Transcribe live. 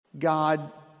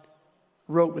God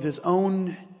wrote with his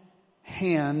own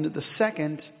hand. The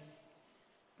second,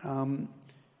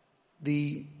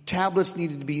 the tablets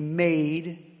needed to be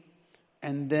made,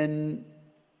 and then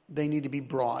they need to be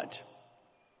brought.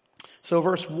 So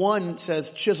verse 1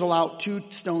 says, chisel out 2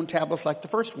 stone tablets like the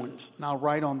first ones, and I'll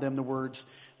write on them the words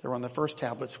that were on the first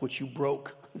tablets, which you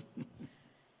broke.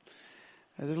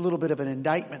 There's a little bit of an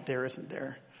indictment there, isn't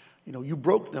there? You know, you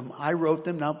broke them. I wrote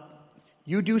them. Now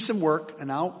you do some work,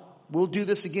 and we'll do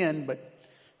this again, but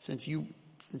since you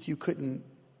couldn't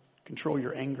control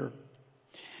your anger.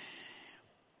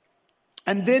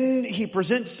 And then he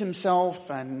presents himself,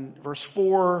 and verse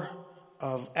 4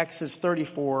 of Exodus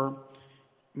 34,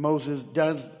 Moses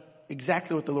does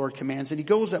exactly what the Lord commands. And he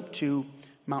goes up to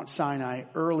Mount Sinai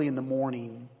early in the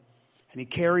morning, and he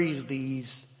carries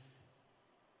these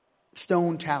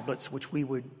stone tablets, which we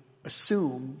would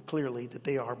assume clearly that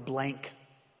they are blank.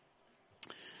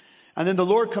 And then the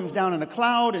Lord comes down in a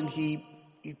cloud, and he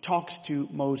talks to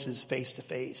Moses face to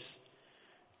face.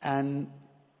 And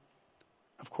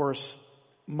of course,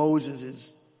 Moses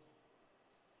is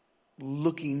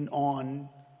looking on,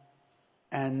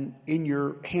 and in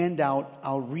your handout,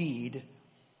 I'll read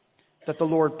that the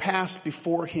Lord passed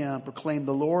before him, proclaimed,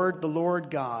 the Lord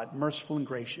God, merciful and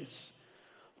gracious,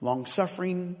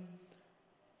 long-suffering,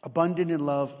 abundant in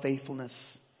love,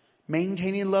 faithfulness,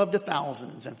 maintaining love to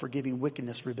thousands, and forgiving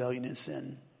wickedness, rebellion, and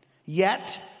sin.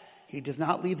 Yet, he does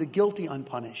not leave the guilty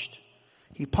unpunished.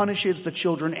 He punishes the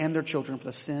children and their children for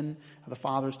the sin of the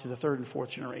fathers to the 3rd and 4th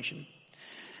generation.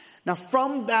 Now,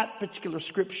 from that particular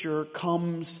scripture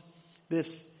comes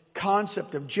this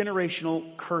concept of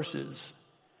generational curses.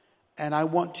 And I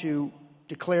want to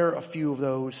declare a few of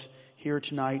those here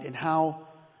tonight and how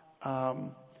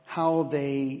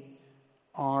they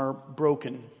are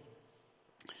broken.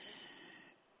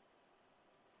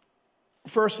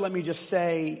 First, let me just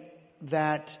say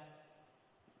that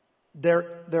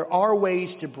there are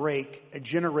ways to break a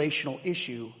generational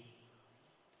issue.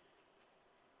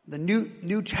 The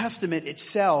New Testament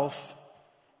itself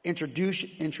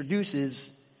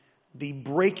introduces the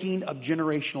breaking of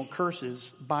generational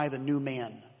curses by the new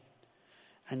man.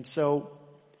 And so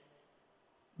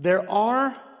there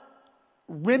are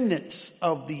remnants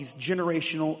of these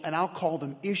generational, and I'll call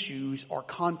them issues or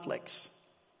conflicts.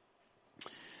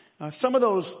 Some of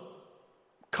those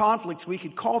conflicts, we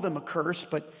could call them a curse,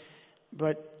 but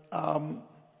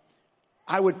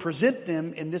I would present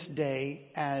them in this day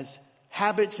as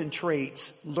habits and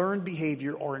traits, learned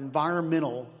behavior, or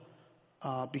environmental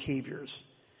behaviors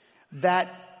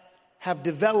that have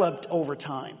developed over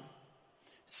time.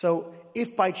 So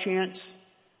if by chance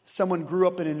someone grew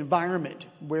up in an environment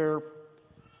where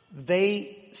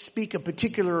they speak a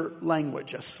particular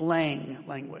language, a slang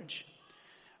language,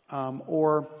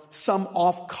 or some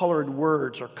off-colored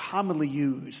words are commonly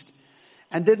used,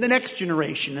 and then the next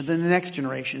generation, and then the next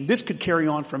generation, this could carry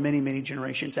on for many, many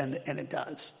generations, and it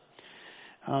does.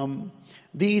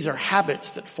 These are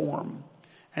habits that form.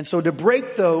 And so to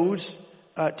break those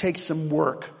takes some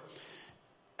work.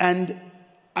 And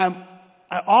I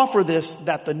offer this,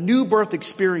 that the new birth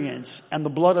experience and the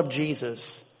blood of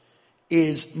Jesus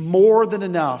is more than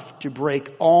enough to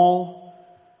break all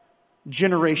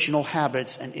generational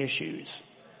habits and issues.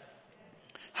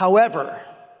 However,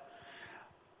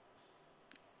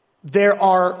 there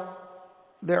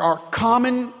are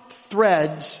common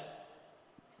threads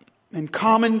and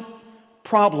common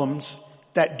problems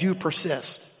that do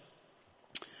persist.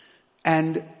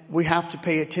 And we have to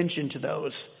pay attention to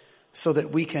those so that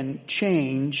we can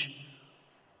change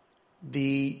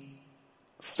the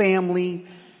family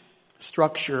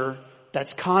structure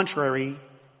that's contrary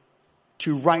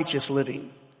to righteous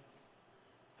living.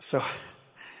 So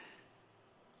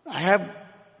I have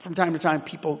from time to time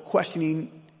people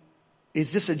questioning,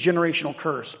 is this a generational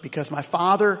curse? Because my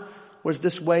father was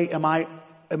this way, am I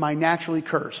naturally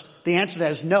cursed? The answer to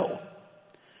that is no.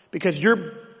 Because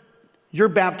you're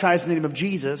baptized in the name of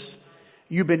Jesus.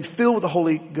 You've been filled with the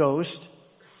Holy Ghost.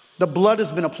 The blood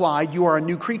has been applied. You are a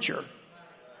new creature.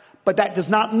 But that does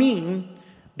not mean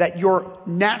that your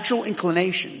natural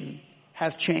inclination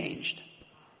has changed.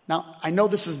 Now, I know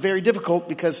this is very difficult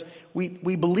because we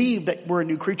believe that we're a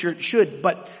new creature. It should.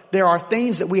 But there are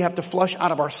things that we have to flush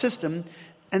out of our system.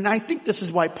 And I think this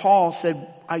is why Paul said,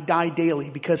 I die daily.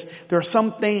 Because there are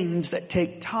some things that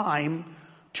take time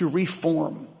to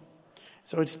reform.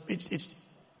 So it's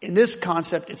in this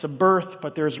concept, it's a birth,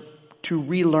 but there's to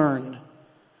relearn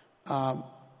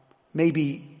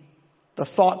maybe the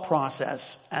thought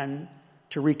process and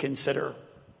to reconsider.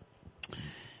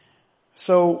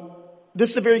 So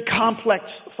this is a very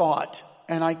complex thought,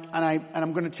 and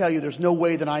I'm going to tell you there's no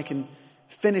way that I can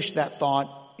finish that thought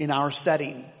in our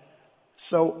setting.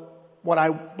 So what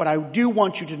I do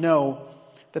want you to know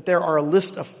that there are a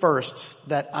list of firsts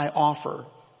that I offer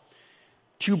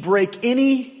to break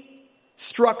any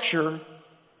structure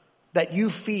that you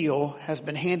feel has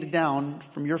been handed down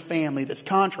from your family that's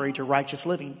contrary to righteous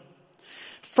living.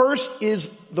 First is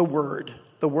the Word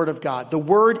of God. The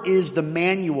Word is the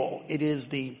manual. It is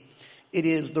the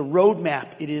roadmap.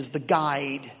 It is the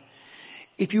guide.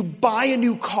 If you buy a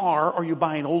new car or you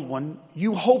buy an old one,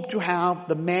 you hope to have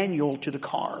the manual to the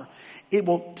car. It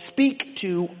will speak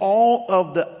to all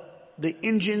of the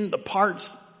engine, the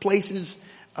parts, places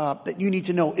that you need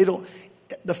to know.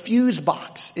 The fuse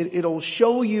box. It'll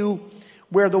show you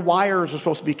where the wires are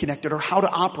supposed to be connected or how to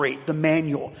operate the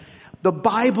manual. The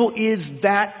Bible is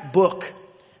that book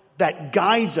that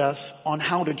guides us on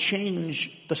how to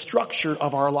change the structure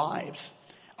of our lives,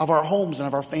 of our homes and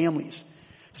of our families.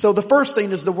 So the first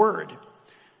thing is the Word.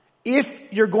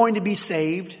 If you're going to be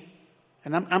saved,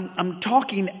 and I'm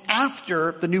talking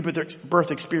after the new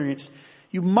birth experience,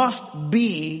 you must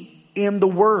be in the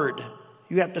Word.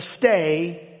 You have to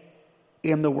stay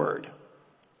in the Word.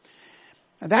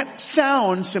 Now that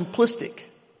sounds simplistic,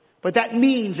 but that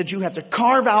means that you have to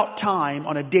carve out time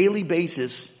on a daily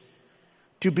basis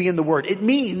to be in the Word. It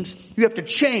means you have to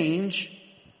change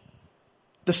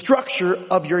the structure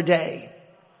of your day.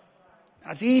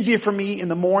 Now, it's easier for me in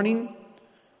the morning.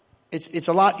 It's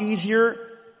a lot easier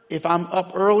if I'm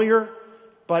up earlier,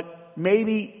 but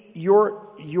maybe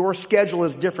your schedule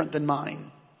is different than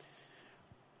mine.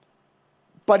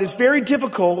 But it's very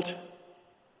difficult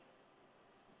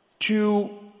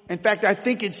in fact, I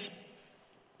think it's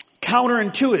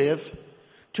counterintuitive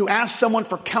to ask someone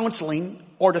for counseling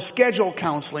or to schedule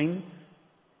counseling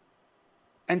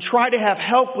and try to have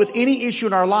help with any issue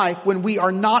in our life when we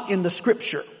are not in the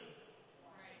Scripture.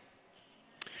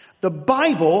 The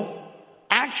Bible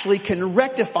actually can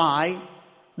rectify,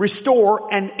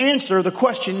 restore, and answer the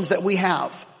questions that we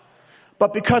have.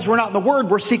 But because we're not in the Word,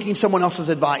 we're seeking someone else's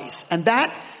advice. And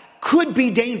that could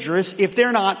be dangerous if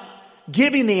they're not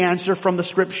giving the answer from the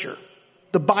Scripture.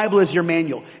 The Bible is your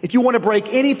manual. If you want to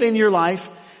break anything in your life,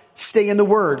 stay in the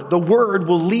Word. The Word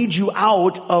will lead you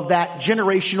out of that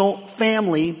generational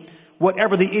family,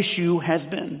 whatever the issue has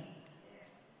been.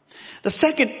 The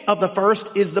second of the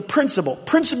first is the principle.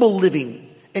 Principle living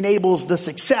enables the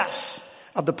success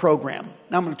of the program.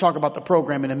 Now I'm going to talk about the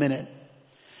program in a minute.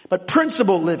 But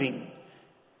principle living.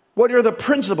 What are the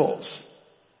principles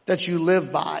that you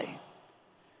live by?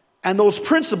 And those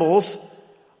principles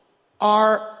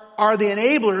are the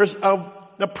enablers of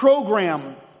the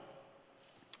program.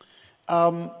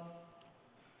 None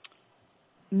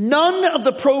of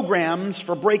the programs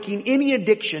for breaking any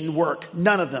addiction work.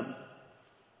 None of them.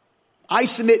 I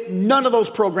submit none of those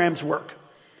programs work.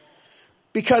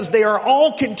 Because they are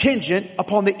all contingent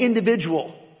upon the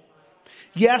individual.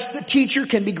 Yes, the teacher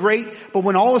can be great, but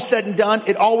when all is said and done,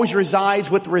 it always resides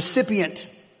with the recipient.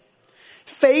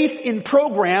 Faith in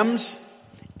programs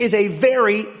is a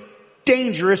very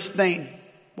dangerous thing.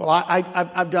 Well,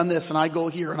 I've done this and I go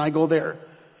here and I go there.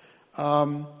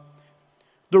 The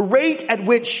rate at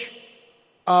which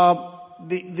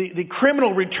the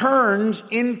criminal returns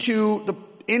into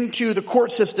the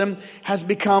court system has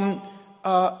become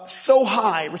so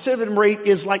high. Recidivism rate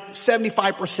is like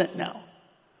 75% now.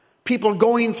 People are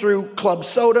going through club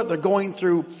soda. They're going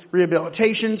through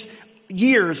rehabilitations.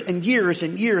 Years and years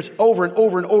and years, over and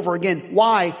over and over again.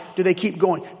 Why do they keep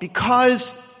going?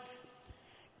 Because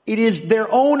it is their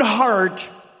own heart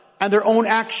and their own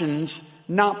actions,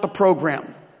 not the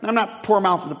program. I'm not poor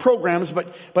mouthing the programs,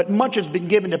 but much has been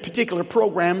given to particular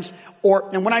programs,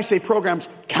 and when I say programs,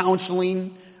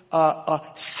 counseling,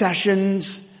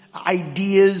 sessions,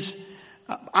 ideas.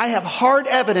 I have hard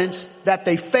evidence that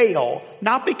they fail,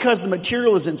 not because the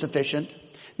material is insufficient,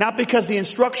 not because the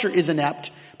instructor is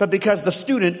inept, but because the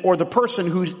student or the person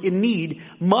who's in need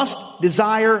must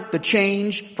desire the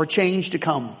change for change to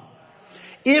come.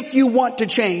 If you want to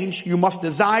change, you must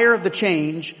desire the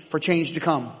change for change to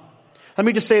come. Let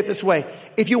me just say it this way.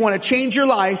 If you want to change your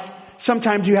life,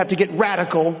 sometimes you have to get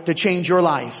radical to change your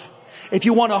life. If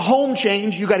you want a home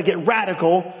change, you got to get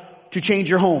radical to change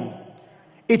your home.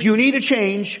 If you need a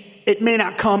change, it may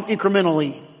not come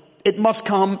incrementally. It must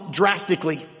come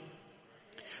drastically.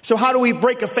 So how do we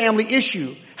break a family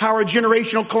issue? How are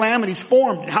generational calamities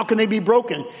formed? How can they be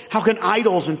broken? How can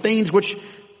idols and things which,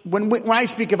 when I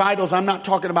speak of idols, I'm not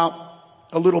talking about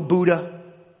a little Buddha.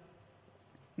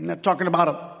 I'm not talking about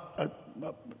a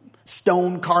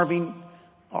stone carving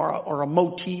or a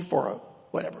motif or a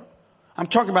whatever. I'm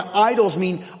talking about idols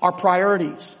mean our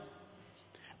priorities.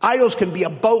 Idols can be a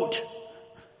boat.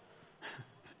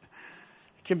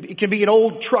 It can be an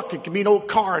old truck. It can be an old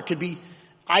car. It could be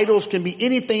idols, can be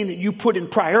anything that you put in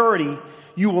priority.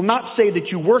 You will not say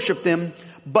that you worship them,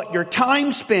 but your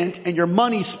time spent and your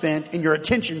money spent and your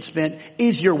attention spent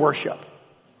is your worship.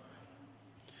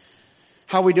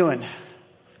 How are we doing?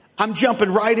 I'm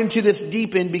jumping right into this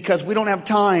deep end because we don't have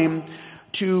time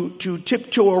to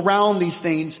tiptoe around these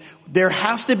things. There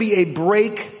has to be a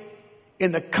break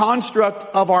in the construct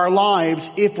of our lives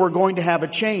if we're going to have a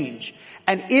change.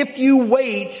 And if you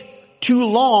wait too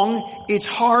long, it's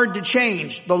hard to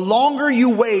change. The longer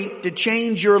you wait to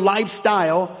change your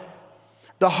lifestyle,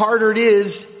 the harder it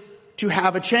is to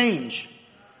have a change.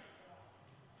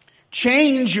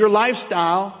 Change your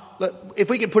lifestyle. If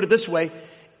we can put it this way,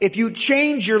 if you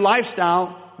change your lifestyle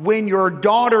when your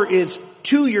daughter is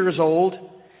 2 years old,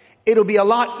 it'll be a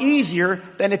lot easier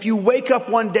than if you wake up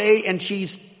one day and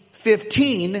she's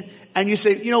 15 and you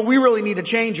say, we really need a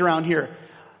change around here.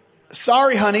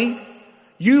 Sorry, honey,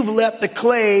 you've let the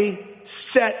clay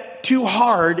set too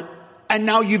hard and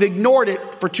now you've ignored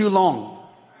it for too long.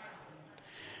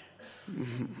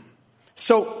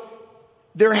 So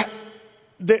there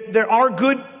are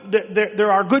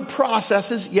good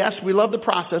processes. Yes, we love the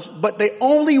process, but they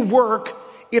only work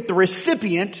if the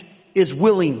recipient is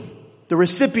willing. The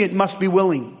recipient must be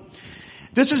willing.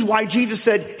 This is why Jesus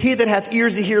said, he that hath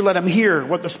ears to hear, let him hear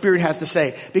what the Spirit has to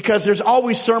say. Because there's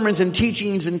always sermons and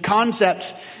teachings and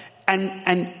concepts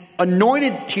and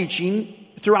anointed teaching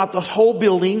throughout the whole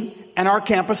building and our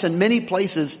campus and many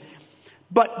places.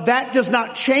 But that does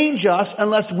not change us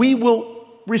unless we will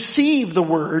receive the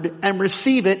word and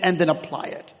receive it and then apply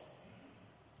it.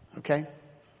 Okay?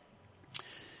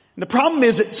 And the problem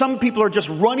is that some people are just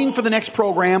running for the next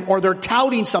program or they're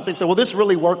touting something. So, well, this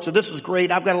really works. So this is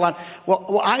great. I've got a lot.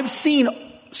 Well, I've seen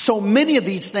so many of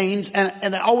these things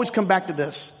and I always come back to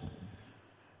this.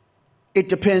 It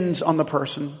depends on the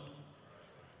person.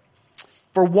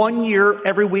 For 1 year,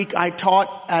 every week I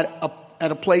taught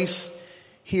at a place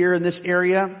here in this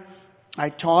area. I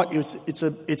taught.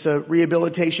 It's a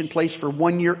rehabilitation place for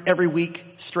 1 year every week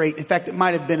straight. In fact, it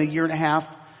might have been a year and a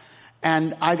half.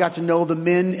 And I got to know the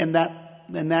men in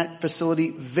that facility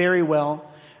very well.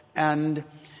 And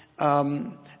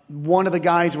one of the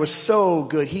guys was so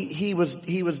good. He was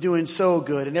doing so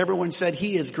good. And everyone said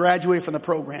he is graduated from the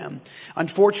program.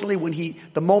 Unfortunately,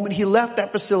 the moment he left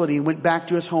that facility and went back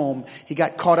to his home, he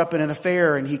got caught up in an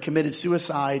affair and he committed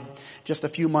suicide just a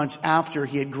few months after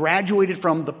he had graduated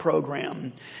from the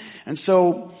program. And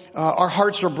so our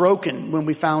hearts were broken when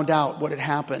we found out what had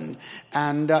happened.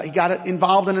 And he got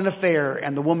involved in an affair,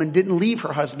 and the woman didn't leave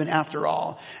her husband after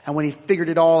all. And when he figured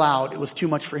it all out, it was too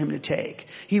much for him to take.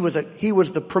 He was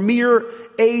the premier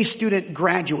A student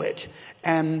graduate.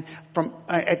 And from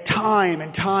at time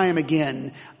and time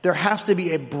again, there has to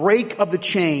be a break of the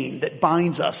chain that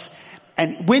binds us.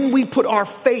 And when we put our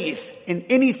faith in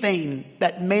anything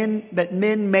that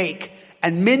men make,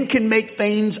 and men can make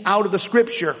things out of the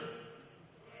scripture.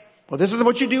 Well, this is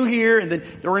what you do here, and then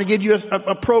we're going to give you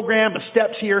a program,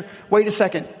 steps here. Wait a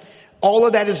second. All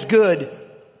of that is good.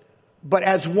 But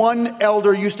as one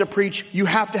elder used to preach, you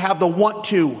have to have the want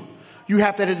to. You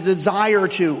have to have the desire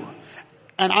to.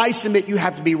 And I submit you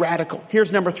have to be radical.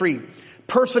 Here's number 3.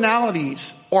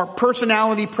 Personalities or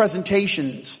personality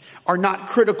presentations are not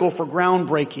critical for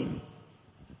groundbreaking.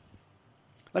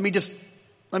 Let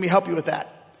me help you with that.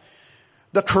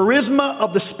 The charisma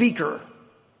of the speaker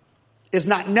is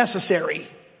not necessary.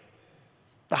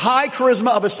 The high charisma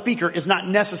of a speaker is not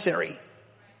necessary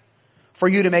for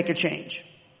you to make a change.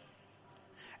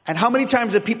 And how many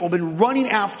times have people been running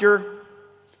after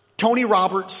Tony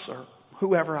Roberts or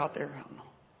whoever out there? I don't know.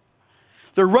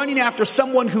 They're running after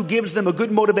someone who gives them a good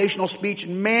motivational speech,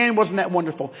 and man, wasn't that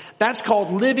wonderful. That's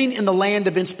called living in the land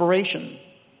of inspiration.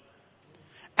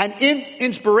 And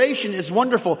inspiration is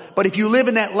wonderful, but if you live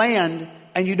in that land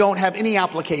and you don't have any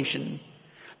application,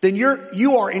 then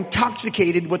you are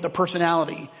intoxicated with the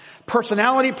personality.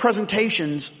 Personality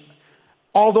presentations,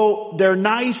 although they're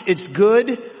nice, it's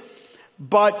good,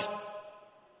 but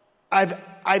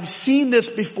I've seen this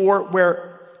before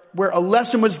where a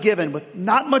lesson was given with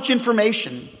not much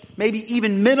information, maybe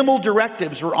even minimal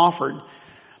directives were offered,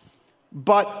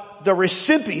 but the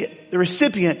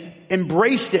recipient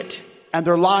embraced it and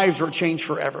their lives were changed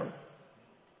forever.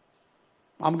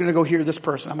 I'm going to go hear this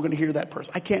person. I'm going to hear that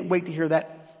person. I can't wait to hear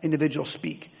that individual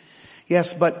speak.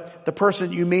 Yes, but the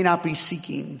person you may not be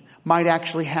seeking might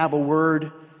actually have a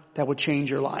word that would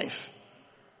change your life.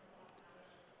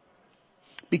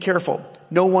 Be careful.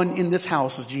 No one in this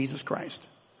house is Jesus Christ.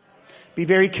 Be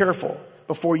very careful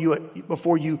before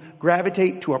you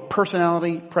gravitate to a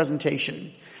personality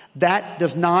presentation. That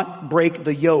does not break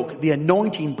the yoke. The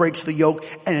anointing breaks the yoke,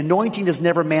 and anointing is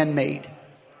never man-made.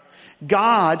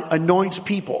 God anoints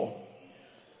people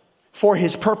for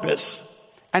his purpose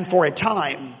and for a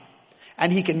time.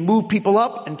 And he can move people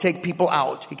up and take people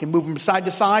out. He can move them side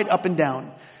to side, up and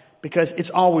down, because it's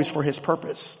always for his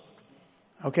purpose.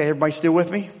 Okay, everybody still with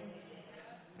me?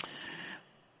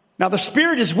 Now the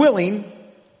Spirit is willing.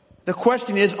 The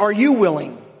question is, are you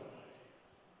willing?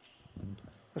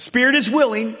 The Spirit is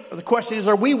willing. The question is,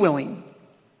 are we willing?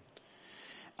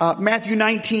 Matthew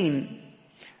 19.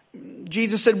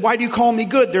 Jesus said, why do you call me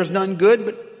good? There's none good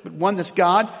but one that's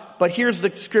God. But here's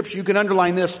the scripture. You can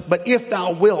underline this. But if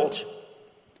thou wilt,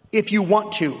 if you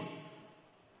want to.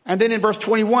 And then in verse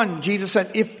 21, Jesus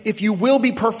said, if you will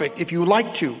be perfect, if you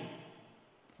like to,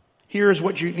 here's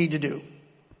what you need to do.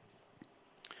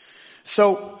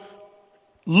 So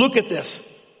look at this.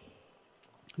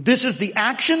 This is the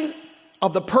action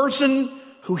of the person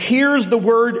who hears the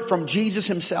word from Jesus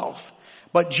himself.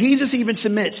 But Jesus even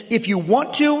submits, if you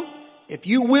want to, if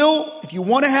you will, if you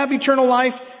want to have eternal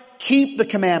life, keep the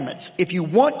commandments. If you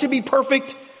want to be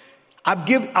perfect, I'll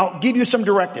give you some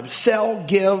directives. Sell,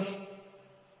 give,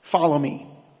 follow me.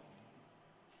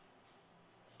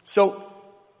 So,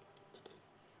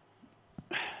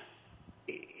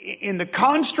 in the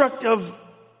construct of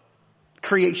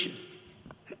creation,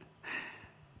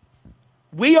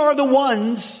 we are the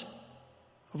ones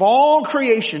of all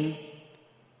creation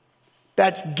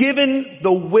that's given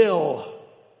the will.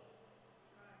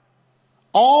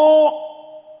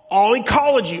 All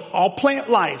ecology, all plant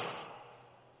life,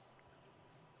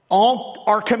 all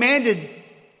are commanded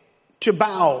to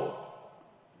bow,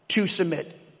 to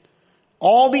submit.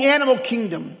 All the animal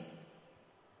kingdom,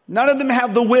 none of them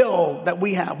have the will that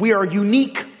we have. We are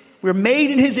unique. We're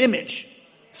made in his image.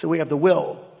 So we have the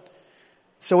will.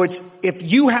 So it's, if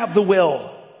you have the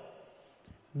will,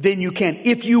 then you can.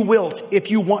 If you wilt, if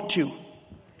you want to.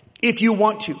 If you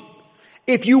want to.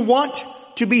 If you want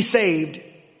to be saved,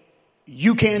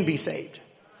 you can be saved.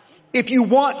 If you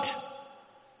want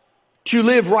to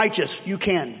live righteous, you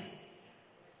can.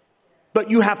 But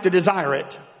you have to desire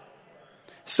it.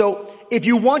 So if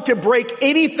you want to break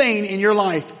anything in your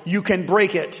life, you can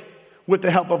break it with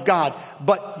the help of God.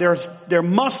 But there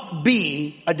must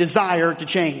be a desire to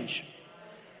change.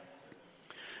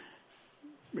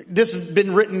 This has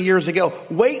been written years ago.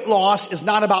 Weight loss is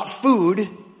not about food.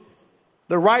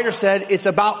 The writer said it's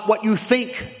about what you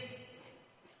think.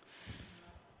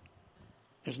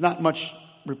 There's not much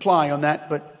reply on that,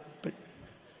 but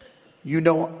you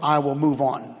know I will move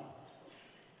on.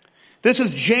 This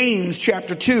is James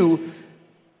chapter 2,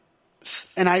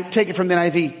 and I take it from the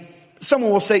NIV.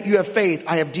 Someone will say, you have faith,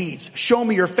 I have deeds. Show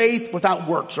me your faith without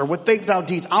works, or with faith without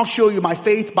deeds. I'll show you my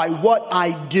faith by what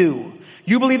I do.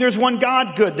 You believe there's one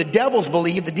God? Good. The devils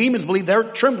believe, the demons believe, they're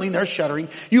trembling, they're shuddering.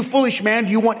 You foolish man,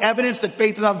 do you want evidence that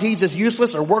faith without deeds is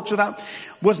useless, or works without?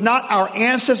 Was not our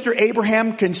ancestor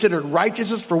Abraham considered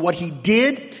righteous for what he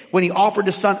did when he offered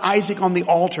his son Isaac on the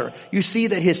altar? You see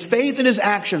that his faith and his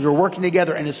actions were working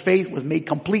together, and his faith was made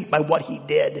complete by what he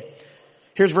did.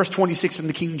 Here's verse 26 from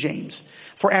the King James.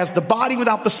 For as the body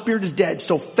without the spirit is dead,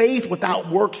 so faith without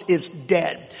works is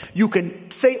dead. You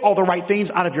can say all the right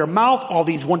things out of your mouth, all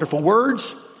these wonderful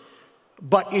words,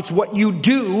 but it's what you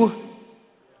do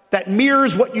that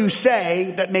mirrors what you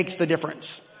say that makes the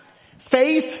difference.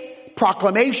 Faith,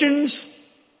 proclamations,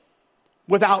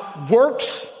 without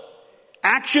works,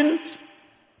 actions,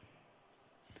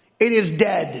 it is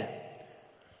dead.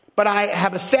 But I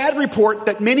have a sad report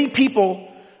that many people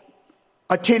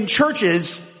attend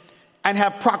churches and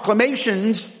have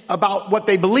proclamations about what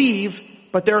they believe,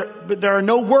 but there are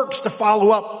no works to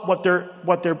follow up what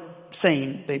they're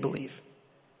saying they believe.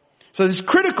 So this is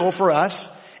critical for us.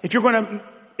 If you're going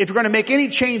to make any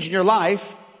change in your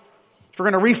life, if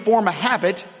you're going to reform a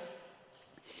habit,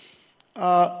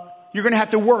 you're going to have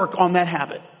to work on that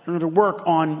habit. You're going to work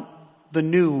on the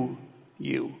new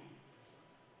you.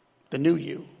 The new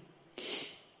you.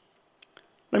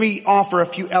 Let me offer a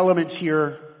few elements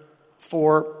here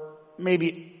for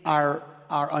maybe our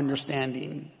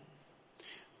understanding.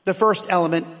 The first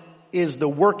element is the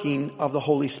working of the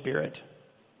Holy Spirit.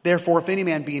 Therefore, if any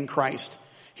man be in Christ,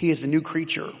 he is a new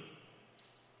creature.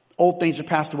 Old things are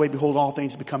passed away. Behold, all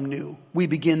things become new. We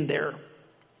begin there.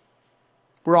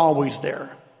 We're always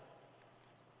there.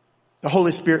 The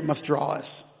Holy Spirit must draw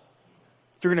us.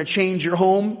 If you're going to change your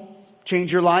home,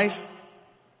 change your life,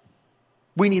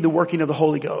 we need the working of the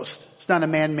Holy Ghost. It's not a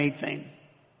man-made thing.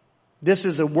 This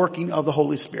is a working of the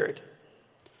Holy Spirit.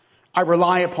 I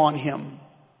rely upon him.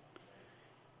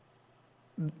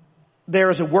 There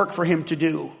is a work for him to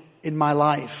do in my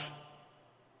life.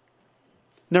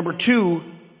 Number two,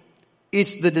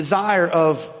 it's the desire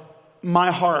of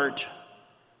my heart,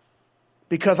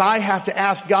 because I have to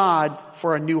ask God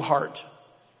for a new heart.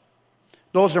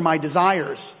 Those are my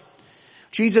desires.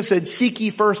 Jesus said, seek ye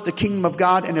first the kingdom of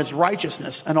God and his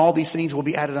righteousness, and all these things will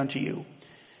be added unto you.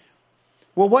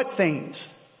 Well, what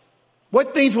things?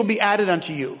 What things will be added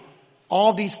unto you?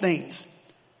 All these things.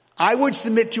 I would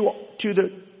submit to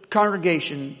the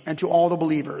congregation and to all the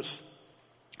believers.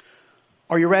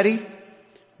 Are you ready?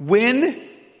 When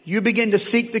you begin to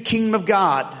seek the kingdom of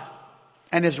God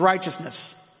and his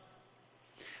righteousness,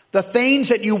 the things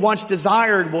that you once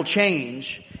desired will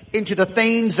change into the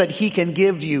things that he can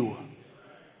give you.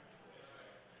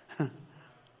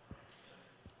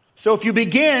 So if you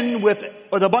begin with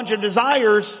a bunch of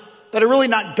desires that are really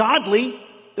not godly,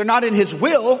 they're not in his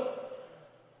will,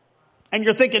 and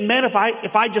you're thinking, man, if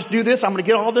I just do this, I'm going to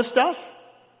get all this stuff.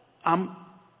 I'm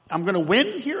going to win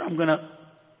here. I'm going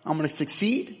to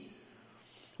succeed.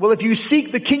 Well, if you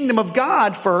seek the kingdom of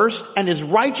God first and his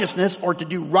righteousness, or to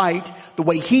do right the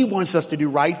way he wants us to do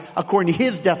right, according to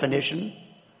his definition,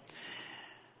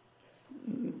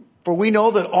 for we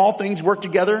know that all things work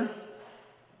together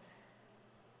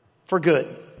for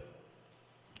good.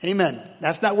 Amen.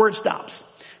 That's not where it stops.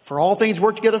 For all things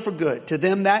work together for good. To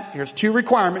them that, here's two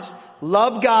requirements: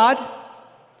 love God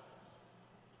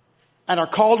and are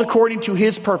called according to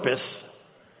his purpose.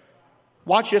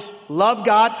 Watch this. Love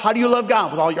God. How do you love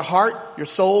God? With all your heart, your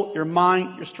soul, your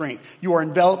mind, your strength. You are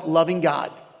enveloped loving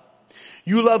God.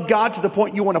 You love God to the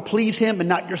point you want to please him and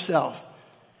not yourself.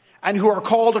 And who are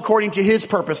called according to his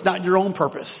purpose, not your own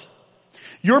purpose.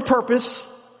 Your purpose,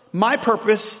 my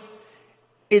purpose,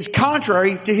 is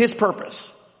contrary to his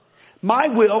purpose. My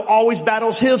will always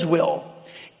battles his will.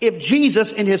 If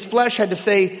Jesus in his flesh had to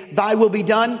say, thy will be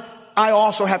done, I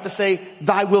also have to say,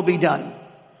 thy will be done.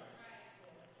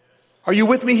 Are you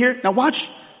with me here? Now watch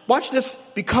this,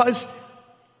 because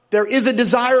there is a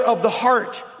desire of the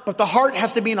heart, but the heart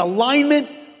has to be in alignment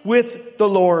with the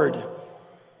Lord.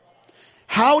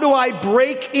 How do I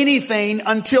break anything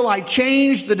until I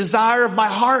change the desire of my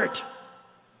heart?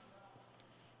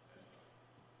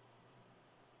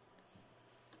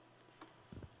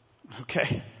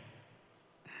 Okay.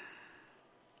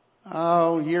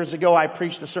 Oh, years ago I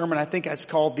preached a sermon, I think it's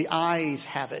called The Eyes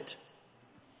Have It.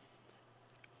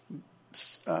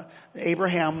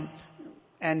 Abraham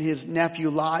and his nephew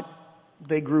Lot,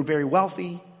 they grew very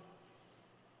wealthy.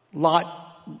 Lot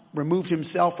removed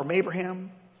himself from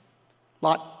Abraham.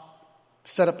 Lot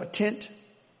set up a tent.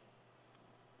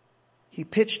 He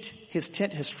pitched his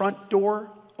tent, his front door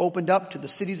opened up to the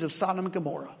cities of Sodom and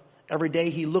Gomorrah. Every day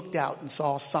he looked out and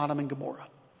saw Sodom and Gomorrah.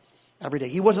 Every day.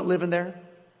 He wasn't living there.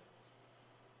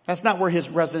 That's not where his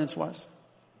residence was.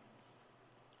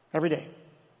 Every day.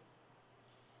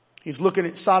 He's looking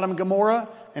at Sodom and Gomorrah,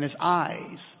 and his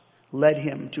eyes led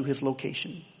him to his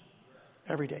location.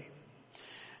 Every day.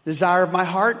 The desire of my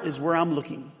heart is where I'm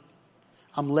looking.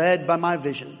 I'm led by my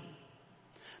vision.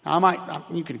 Now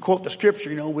you can quote the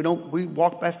scripture, we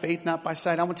walk by faith, not by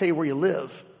sight. I'm going to tell you where you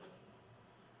live.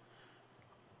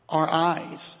 Our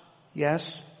eyes.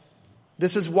 Yes.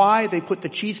 This is why they put the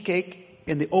cheesecake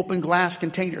in the open glass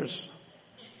containers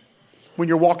when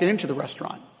you're walking into the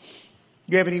restaurant.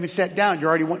 You haven't even sat down. You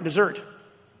already want dessert.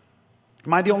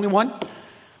 Am I the only one?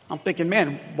 I'm thinking,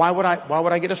 man, why would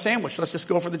I get a sandwich? Let's just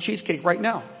go for the cheesecake right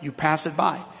now. You pass it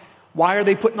by. Why are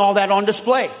they putting all that on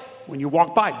display when you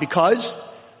walk by? Because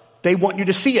they want you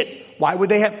to see it. Why would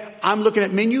they have? I'm looking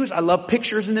at menus. I love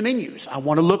pictures in the menus. I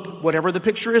want to look, whatever the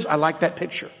picture is, I like that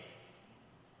picture.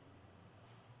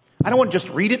 I don't want to just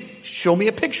read it. Show me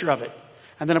a picture of it.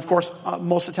 And then, of course,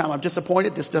 most of the time I'm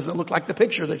disappointed. This doesn't look like the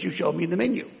picture that you showed me in the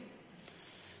menu.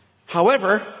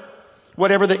 However,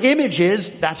 whatever the image is,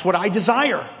 that's what I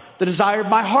desire. The desire of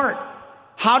my heart.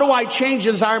 How do I change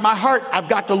the desire of my heart? I've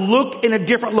got to look in a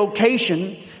different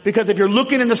location, because if you're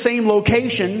looking in the same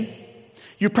location,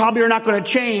 you probably are not going to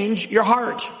change your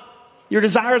heart. Your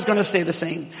desire is going to stay the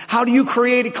same. How do you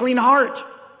create a clean heart?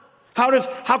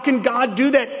 How can God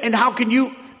do that? And how can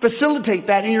you facilitate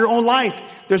that in your own life?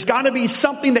 There's got to be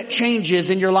something that changes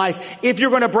in your life. If you're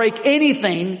going to break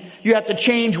anything, you have to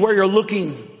change where you're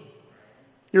looking.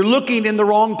 You're looking in the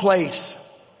wrong place.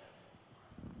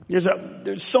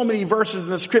 There's so many verses in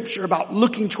the scripture about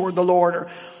looking toward the Lord,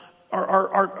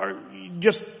 or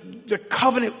just the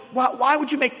covenant. Why would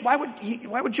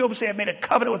Job say, I made a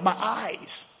covenant with my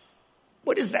eyes?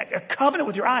 What is that? A covenant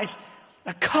with your eyes?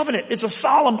 A covenant. It's a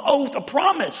solemn oath, a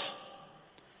promise.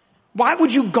 Why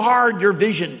would you guard your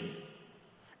vision?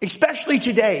 Especially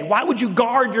today. Why would you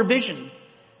guard your vision?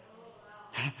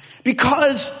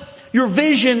 Because your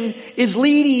vision is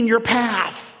leading your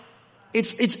path.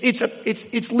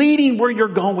 It's leading where you're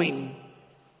going.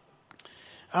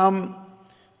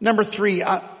 Number 3,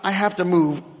 I have to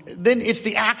move. Then it's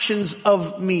the actions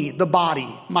of me, the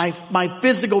body, my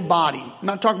physical body. I'm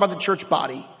not talking about the church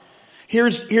body.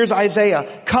 Here's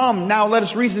Isaiah. Come, now let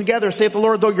us reason together, saith the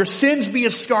Lord. Though your sins be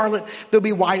as scarlet, they'll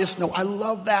be white as snow. I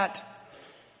love that.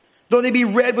 Though they be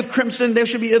red with crimson, they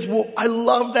should be as wool. I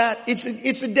love that. It's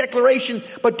a declaration.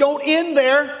 But don't end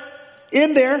there.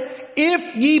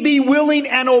 If ye be willing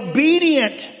and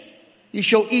obedient, you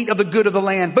shall eat of the good of the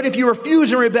land. But if you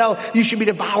refuse and rebel, you should be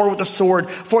devoured with the sword.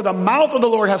 For the mouth of the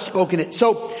Lord has spoken it.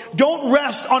 So don't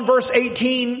rest on verse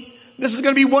 18. This is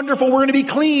going to be wonderful. We're going to be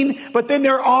clean. But then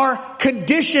there are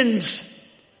conditions.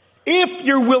 If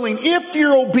you're willing, if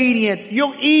you're obedient,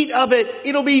 you'll eat of it.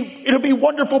 It'll be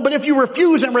wonderful. But if you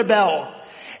refuse and rebel,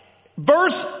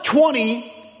 verse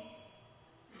 20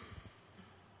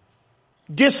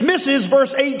 dismisses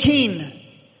verse 18.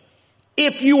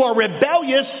 If you are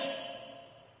rebellious,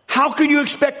 how can you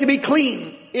expect to be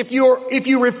clean? If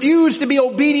you refuse to be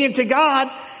obedient to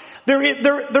God, there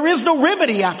is no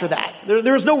remedy after that.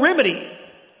 There is no remedy.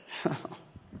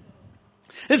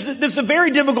 This is a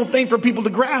very difficult thing for people to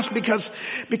grasp because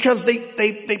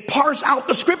they parse out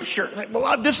the scripture. Like, well,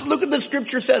 look what the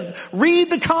scripture says. Read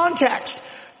the context.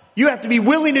 You have to be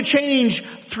willing to change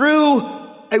through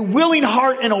a willing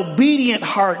heart and obedient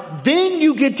heart. Then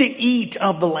you get to eat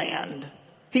of the land.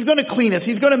 He's going to clean us.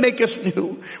 He's going to make us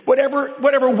new.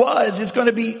 Whatever was is going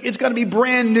to be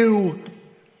brand new.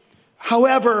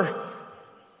 However,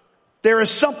 there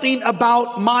is something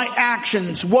about my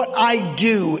actions, what I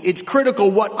do. It's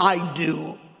critical what I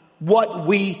do, what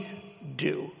we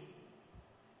do.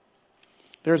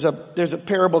 There's a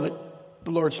parable that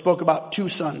the Lord spoke about 2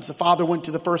 sons. The father went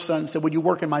to the first son and said, would you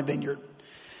work in my vineyard?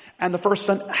 And the first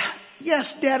son,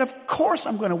 yes, Dad, of course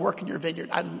I'm going to work in your vineyard.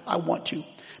 I want to.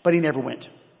 But he never went.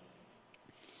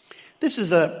 This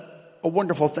is a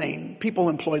wonderful thing. People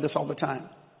employ this all the time.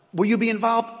 Will you be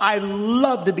involved? I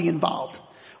love to be involved.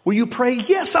 Will you pray?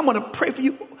 Yes, I'm going to pray for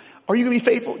you. Are you going to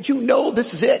be faithful? You know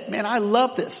this is it, man. I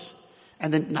love this.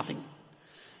 And then nothing.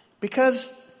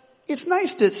 Because it's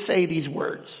nice to say these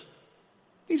words.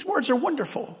 These words are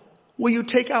wonderful. Will you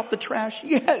take out the trash?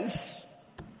 Yes.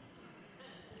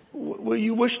 Will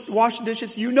you wash the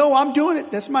dishes? You know I'm doing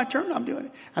it. That's my turn. I'm doing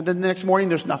it. And then the next morning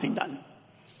there's nothing done.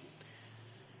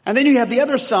 And then you have the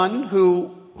other son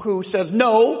who says,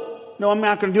 no, I'm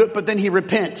not going to do it. But then he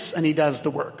repents and he does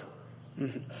the work.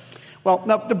 Mm-hmm. Well,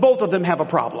 now both of them have a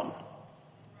problem.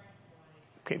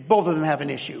 Okay, both of them have an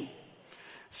issue.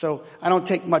 So I don't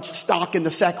take much stock in the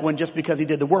second one just because he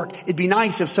did the work. It'd be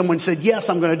nice if someone said, yes,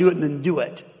 I'm going to do it, and then do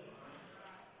it.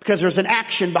 Because there's an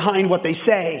action behind what they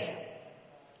say.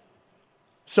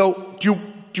 So do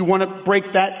you want to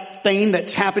break that thing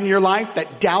that's happened in your life,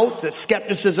 that doubt, that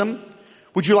skepticism?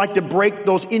 Would you like to break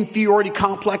those inferiority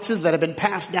complexes that have been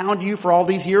passed down to you for all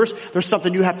these years? There's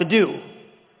something you have to do.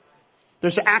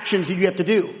 There's actions that you have to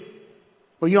do.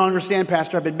 Well, you don't understand,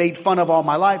 Pastor. I've been made fun of all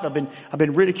my life. I've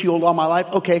been ridiculed all my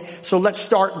life. Okay, so let's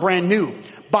start brand new.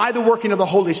 By the working of the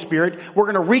Holy Spirit, we're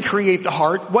going to recreate the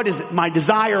heart. What is it? My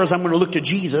desire is I'm going to look to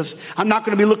Jesus. I'm not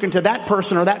going to be looking to that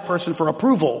person or that person for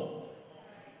approval.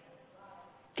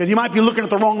 Because you might be looking at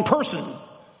the wrong person.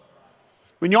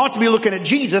 When you ought to be looking at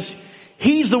Jesus,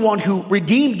 He's the one who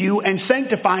redeemed you and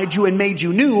sanctified you and made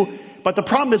you new. But the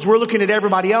problem is we're looking at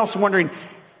everybody else and wondering,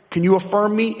 can you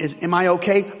affirm me? Am I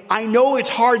okay? I know it's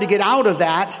hard to get out of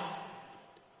that.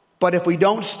 But if we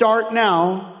don't start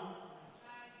now,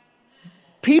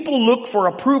 people look for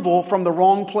approval from the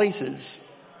wrong places.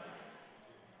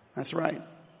 That's right.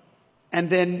 And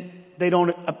then they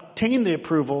don't obtain the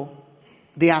approval,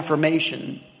 the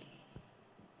affirmation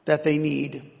that they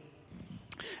need.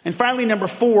 And finally, number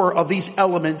 4 of these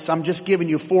elements, I'm just giving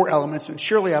you 4 elements, and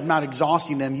surely I'm not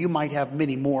exhausting them. You might have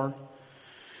many more.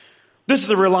 This is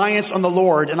the reliance on the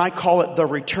Lord, and I call it the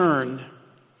return,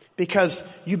 because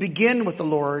you begin with the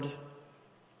Lord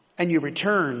and you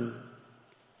return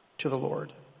to the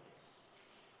Lord.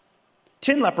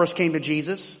 10 lepers came to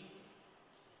Jesus.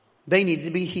 They needed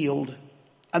to be healed,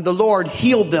 and the Lord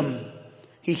healed them.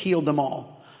 He healed them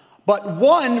all. But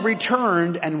one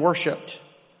returned and worshiped,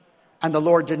 and the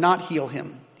Lord did not heal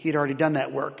him. He had already done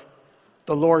that work.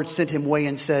 The Lord sent him away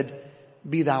and said,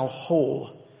 be thou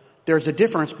whole. There's a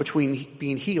difference between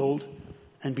being healed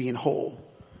and being whole.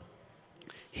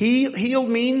 Healed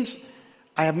means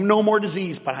I have no more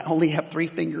disease, but I only have 3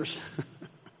 fingers.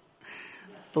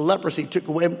 The leprosy took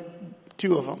away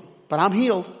 2 of them, but I'm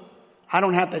healed. I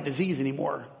don't have that disease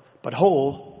anymore. But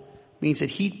whole means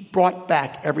that He brought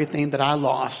back everything that I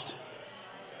lost.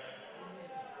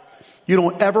 You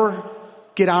don't ever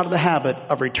get out of the habit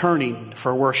of returning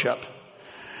for worship.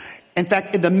 In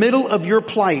fact, in the middle of your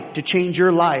plight to change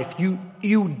your life,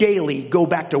 you daily go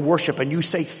back to worship and you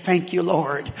say, thank you,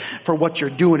 Lord, for what you're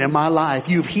doing in my life.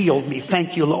 You've healed me.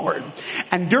 Thank you, Lord.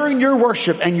 And during your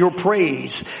worship and your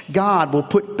praise, God will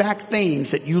put back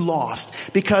things that you lost,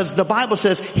 because the Bible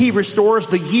says he restores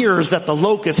the years that the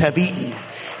locusts have eaten.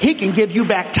 He can give you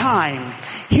back time.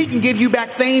 He can give you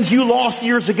back things you lost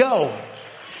years ago.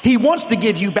 He wants to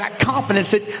give you back confidence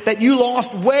that you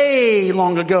lost way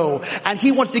long ago. And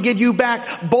he wants to give you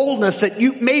back boldness that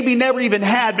you maybe never even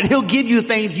had, but he'll give you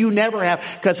things you never have,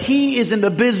 because he is in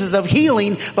the business of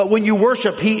healing. But when you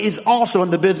worship, he is also in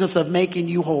the business of making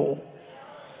you whole.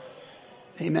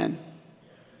 Amen.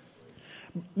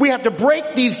 We have to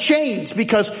break these chains,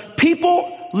 because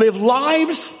people live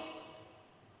lives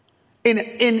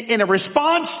in a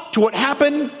response to what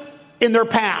happened in their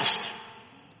past.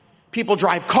 People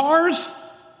drive cars,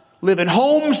 live in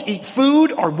homes, eat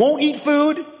food or won't eat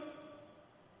food.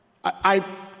 Why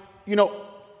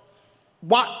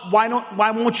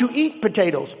won't you eat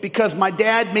potatoes? Because my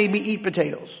dad made me eat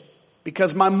potatoes.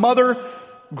 Because my mother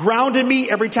grounded me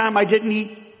every time I didn't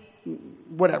eat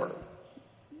whatever.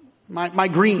 My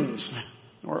greens.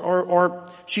 Or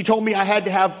she told me I had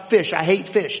to have fish. I hate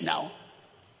fish now.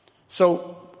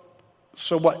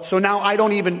 So what? So now I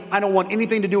don't want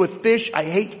anything to do with fish. I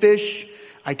hate fish.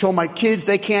 I told my kids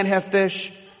they can't have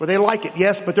fish. Well, they like it,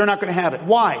 yes, but they're not going to have it.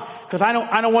 Why? Because I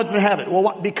don't want them to have it.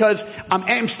 Well, because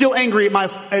I'm still angry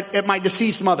at my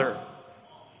deceased mother.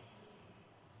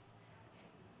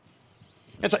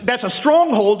 That's a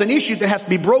stronghold, an issue that has to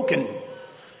be broken.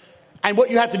 And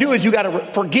what you have to do is you got to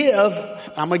forgive.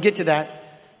 I'm going to get to that.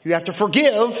 You have to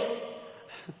forgive.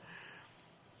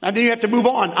 And then you have to move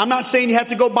on. I'm not saying you have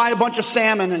to go buy a bunch of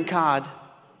salmon and cod.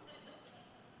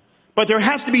 But there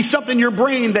has to be something in your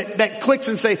brain that clicks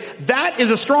and say, that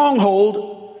is a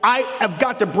stronghold. I have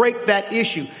got to break that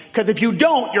issue. Because if you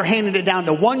don't, you're handing it down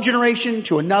to one generation,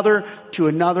 to another.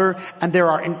 And there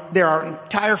are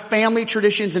entire family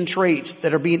traditions and traits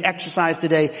that are being exercised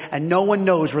today, and no one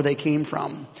knows where they came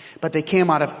from. But they came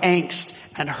out of angst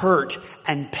and hurt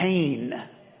and pain.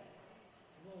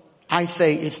 I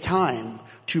say it's time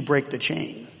to break the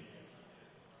chain.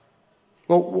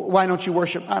 Well, why don't you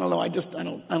worship? I don't know. I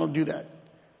don't do that.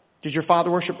 Did your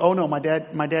father worship? Oh no, my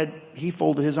dad, he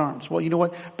folded his arms. Well, you know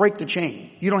what? Break the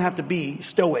chain. You don't have to be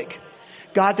stoic.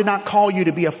 God did not call you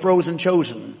to be a frozen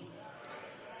chosen.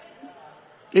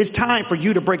 It's time for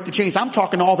you to break the chains. I'm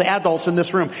talking to all the adults in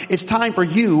this room. It's time for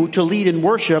you to lead in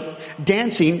worship,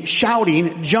 dancing,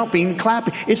 shouting, jumping,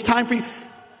 clapping. It's time for you.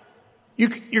 You're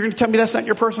going to tell me that's not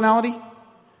your personality?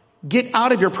 Get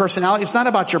out of your personality. It's not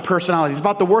about your personality. It's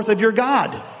about the worth of your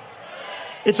God.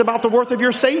 It's about the worth of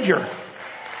your Savior.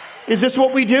 Is this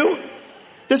what we do?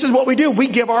 This is what we do. We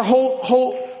give our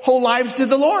whole lives to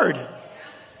the Lord.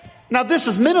 Now this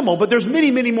is minimal, but there's many,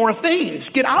 many more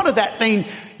things. Get out of that thing.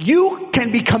 You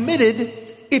can be committed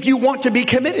if you want to be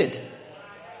committed.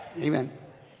 Amen.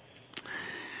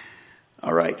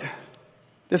 All right.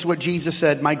 This is what Jesus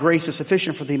said. My grace is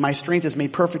sufficient for thee. My strength is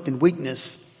made perfect in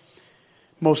weakness.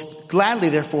 Most gladly,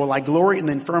 therefore, will I glory in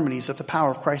the infirmities, that the power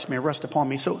of Christ may rest upon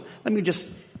me. So let me just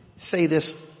say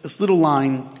this little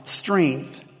line,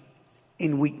 strength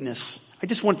in weakness. I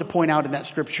just wanted to point out in that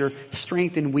scripture,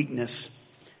 strength in weakness.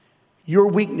 Your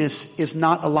weakness is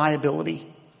not a liability.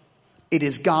 It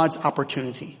is God's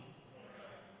opportunity.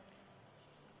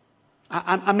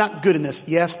 I'm not good in this,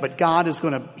 yes, but God is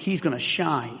He's going to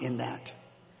shine in that.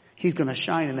 He's going to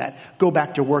shine in that. Go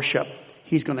back to worship.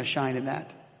 He's going to shine in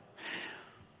that.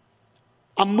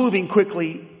 I'm moving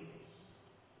quickly,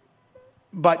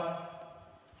 but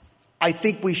I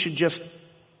think we should just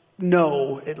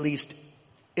know, at least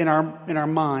in our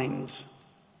minds,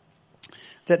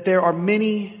 that there are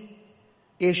many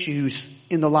issues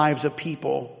in the lives of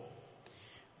people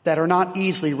that are not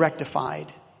easily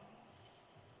rectified.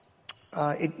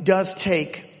 It does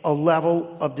take a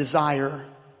level of desire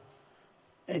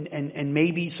and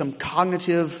maybe some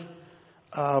cognitive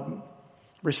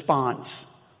response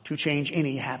to change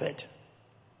any habit.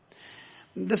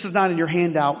 This is not in your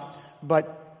handout, but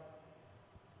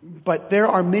there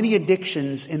are many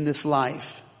addictions in this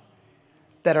life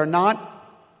that are not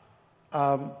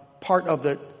part of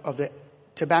the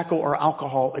tobacco or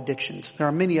alcohol addictions. There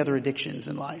are many other addictions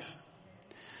in life.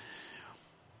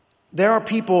 There are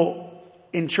people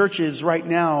in churches right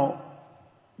now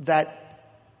that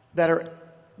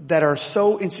are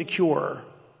so insecure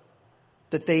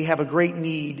that they have a great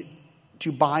need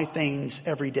to buy things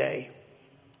every day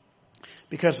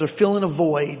because they're filling a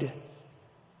void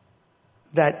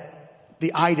that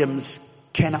the items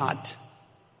cannot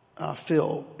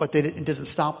fill, but it doesn't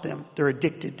stop them. They're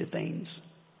addicted to things.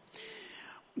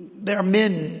 There are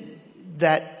men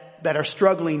that are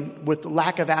struggling with the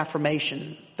lack of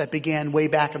affirmation that began way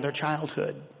back in their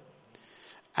childhood.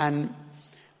 And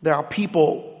there are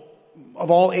people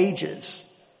of all ages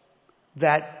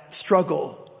that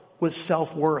struggle with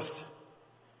self-worth.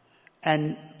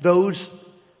 And those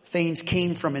things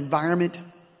came from environment.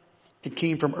 It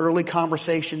came from early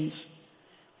conversations.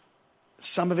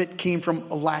 Some of it came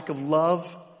from a lack of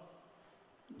love,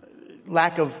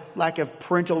 lack of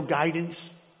parental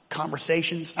guidance,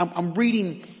 conversations. I'm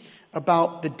reading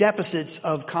about the deficits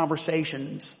of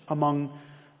conversations among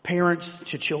parents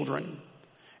to children.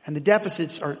 And the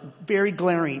deficits are very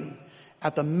glaring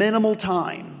at the minimal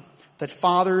time that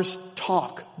fathers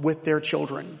talk with their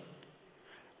children.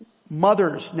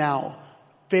 Mothers now,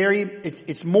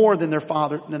 it's more than the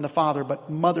father, but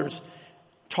mothers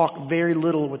talk very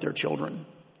little with their children.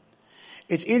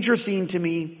 It's interesting to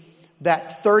me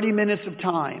that 30 minutes of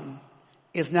time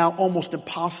is now almost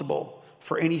impossible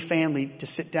for any family to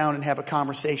sit down and have a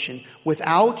conversation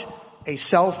without a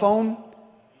cell phone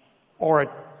or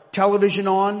a television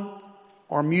on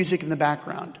or music in the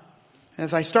background. And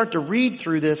as I start to read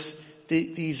through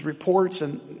these reports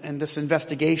and this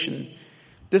investigation,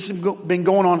 this has been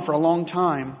going on for a long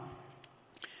time.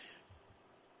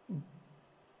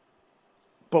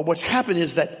 But what's happened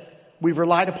is that we've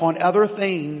relied upon other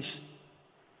things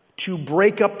to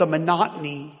break up the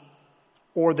monotony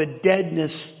or the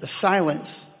deadness, the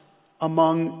silence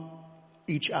among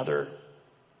each other.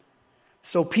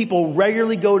 So people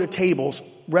regularly go to tables,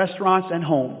 restaurants, and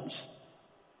homes,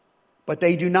 but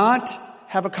they do not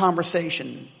have a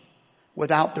conversation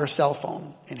without their cell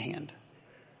phone in hand.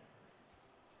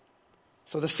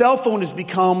 So the cell phone has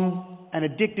become an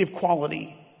addictive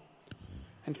quality.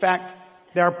 In fact,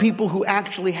 there are people who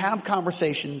actually have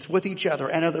conversations with each other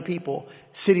and other people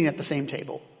sitting at the same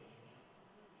table.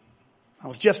 I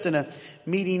was just in a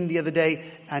meeting the other day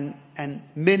and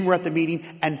men were at the meeting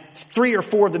and 3 or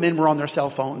 4 of the men were on their cell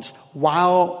phones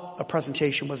while a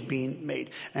presentation was being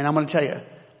made. And I'm going to tell you,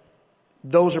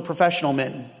 those are professional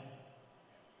men.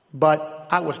 But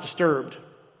I was disturbed.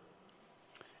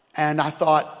 And I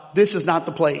thought, this is not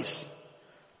the place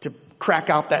to crack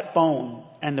out that phone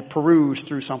and to peruse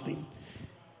through something.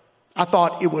 I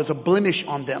thought it was a blemish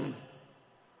on them.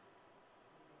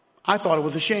 I thought it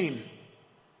was a shame.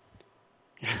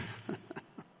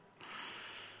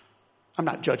 I'm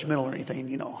not judgmental or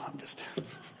anything, I'm just...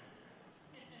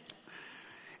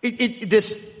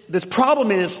 This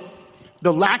problem is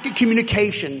the lack of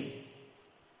communication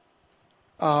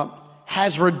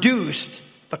has reduced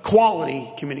the quality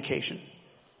of communication.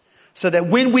 So that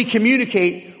when we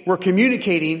communicate, we're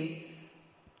communicating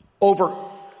over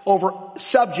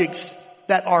subjects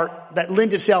that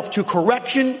lend itself to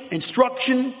correction,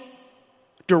 instruction,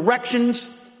 directions,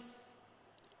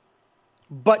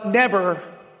 but never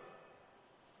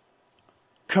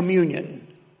communion.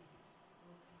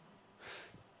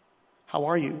 How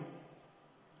are you?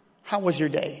 How was your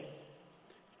day?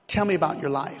 Tell me about your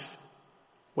life.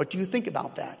 What do you think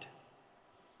about that?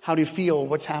 How do you feel?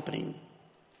 What's happening?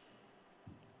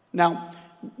 Now,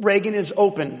 Reagan is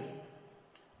open.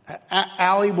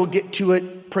 Allie will get to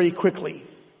it pretty quickly.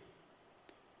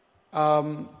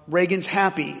 Reagan's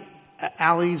happy.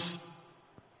 Allie's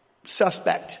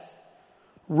suspect.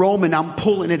 Roman, I'm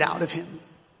pulling it out of him.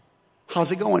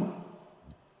 How's it going?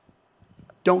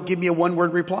 Don't give me a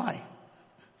one-word reply.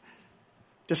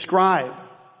 Describe.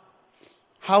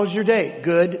 How's your day?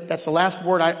 Good. That's the last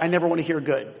word. I never want to hear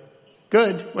good.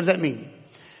 Good. What does that mean?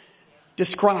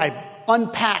 Describe.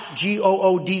 Unpack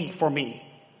G-O-O-D for me.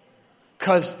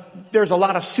 Because there's a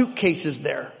lot of suitcases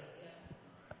there.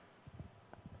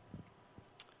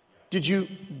 Were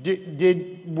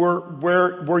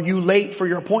you late for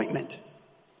your appointment?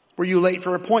 Were you late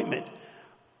for appointment?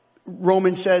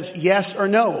 Roman says yes or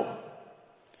no.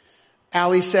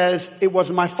 Allie says it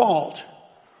wasn't my fault.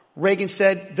 Reagan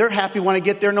said they're happy when I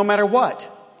get there no matter what.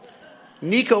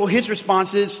 Nico, his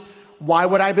response is, why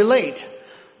would I be late?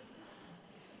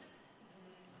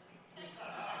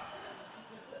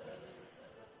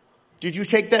 Did you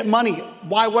take that money?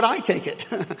 Why would I take it?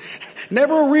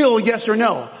 Never a real yes or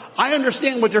no. I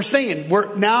understand what they're saying.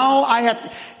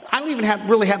 I don't even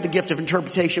really have the gift of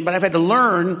interpretation, but I've had to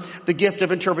learn the gift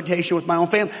of interpretation with my own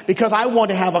family because I want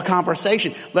to have a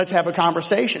conversation. Let's have a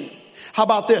conversation. How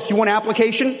about this? You want an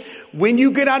application? When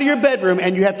you get out of your bedroom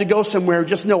and you have to go somewhere,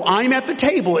 just know I'm at the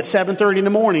table at 7:30 in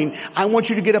the morning. I want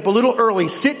you to get up a little early,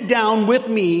 sit down with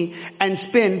me and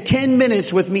spend 10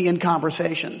 minutes with me in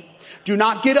conversation. Do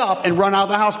not get up and run out of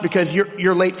the house because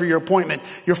you're late for your appointment.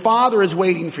 Your father is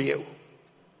waiting for you.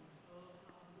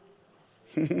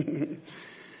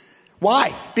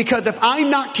 Why? Because if I'm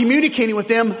not communicating with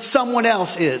them, someone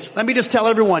else is. Let me just tell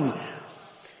everyone,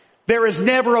 there is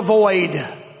never a void.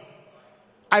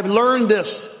 I've learned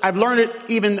this. I've learned it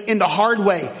even in the hard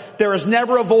way. There is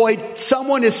never a void.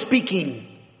 Someone is speaking.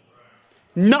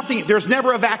 Nothing. There's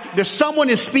never a vacuum. There's someone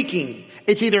is speaking.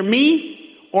 It's either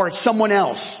me or it's someone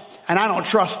else. And I don't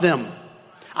trust them.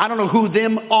 I don't know who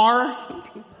them are.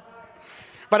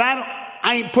 But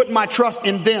I ain't putting my trust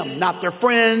in them. Not their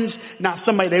friends, not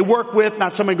somebody they work with,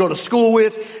 not somebody they go to school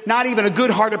with, not even a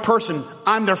good-hearted person.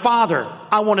 I'm their father.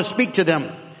 I want to speak to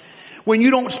them. When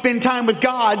you don't spend time with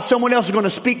God, someone else is going to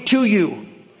speak to you.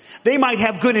 They might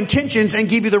have good intentions and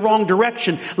give you the wrong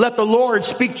direction. Let the Lord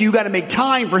speak to you. You got to make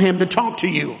time for Him to talk to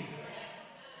you.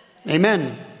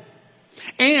 Amen.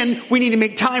 And we need to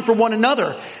make time for one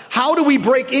another. How do we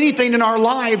break anything in our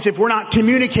lives if we're not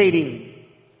communicating?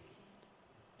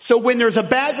 So when there's a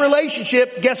bad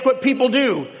relationship, guess what people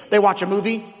do? They watch a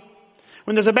movie.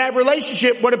 When there's a bad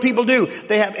relationship, what do people do?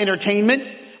 They have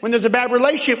entertainment. When there's a bad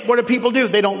relationship, what do people do?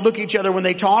 They don't look at each other when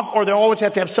they talk, or they always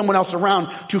have to have someone else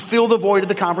around to fill the void of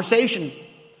the conversation.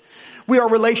 We are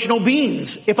relational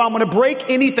beings. If I'm going to break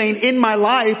anything in my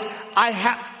life,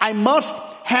 I must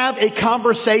have a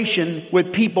conversation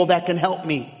with people that can help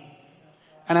me.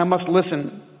 And I must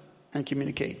listen and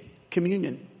communicate.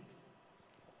 Communion.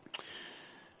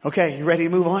 Okay, you ready to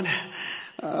move on?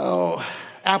 Oh,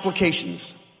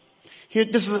 applications. Here,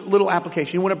 this is a little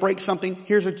application. You want to break something?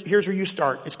 Here's where you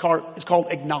start. It's called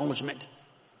acknowledgement.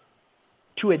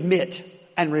 To admit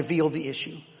and reveal the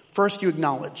issue. First, you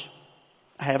acknowledge,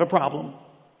 I have a problem.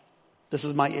 This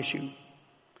is my issue.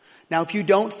 Now, if you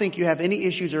don't think you have any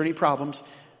issues or any problems,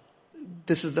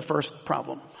 this is the first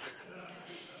problem.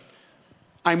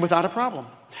 I'm without a problem.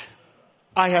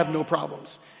 I have no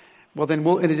problems. Well, then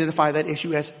we'll identify that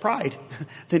issue as pride.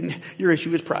 Then your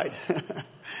issue is pride.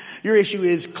 Your issue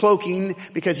is cloaking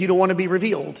because you don't want to be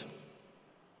revealed.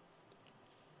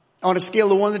 On a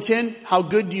scale of 1 to 10, how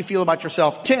good do you feel about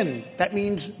yourself? 10. That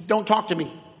means don't talk to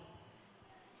me.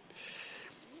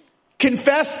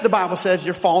 Confess, the Bible says,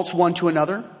 your faults one to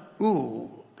another.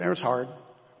 Ooh, there's hard.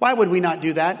 Why would we not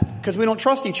do that? Because we don't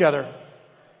trust each other.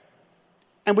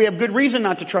 And we have good reason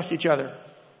not to trust each other.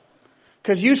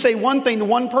 Because you say one thing to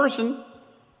one person,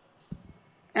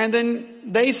 and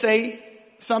then they say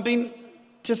something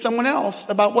to someone else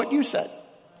about what you said.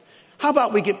 How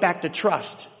about we get back to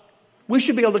trust? We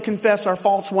should be able to confess our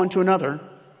faults one to another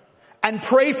and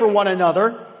pray for one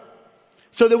another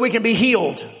so that we can be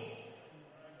healed.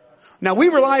 Now, we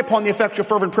rely upon the effectual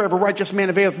fervent prayer of a righteous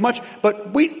man availeth much,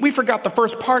 but we forgot the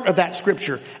first part of that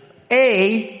scripture.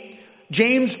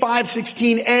 James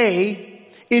 5:16a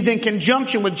is in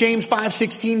conjunction with James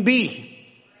 5:16b.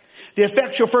 The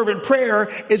effectual fervent prayer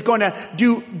is going to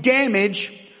do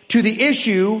damage to the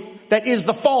issue that is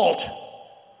the fault.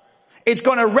 It's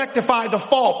going to rectify the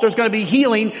fault. There's going to be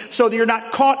healing so that you're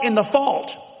not caught in the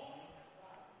fault.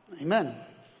 Amen.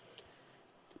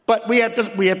 But we have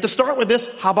to start with this.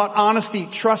 How about honesty,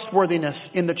 trustworthiness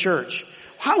in the church?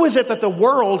 How is it that the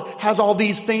world has all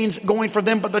these things going for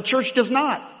them, but the church does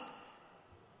not?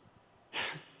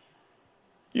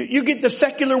 You get the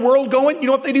secular world going, you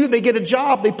know what they do? They get a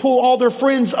job. They pull all their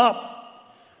friends up.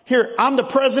 Here, I'm the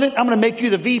president. I'm going to make you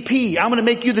the VP. I'm going to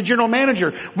make you the general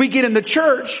manager. We get in the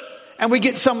church and we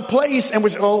get some place and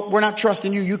we're not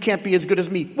trusting you. You can't be as good as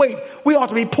me. Wait, we ought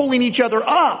to be pulling each other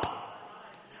up.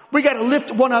 We got to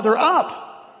lift one another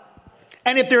up.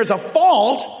 And if there's a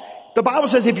fault, the Bible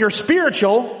says if you're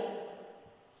spiritual,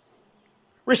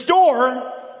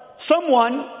 restore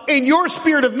someone in your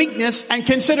spirit of meekness and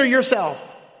consider yourself.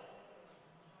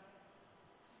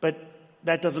 But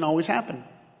that doesn't always happen.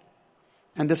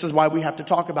 And this is why we have to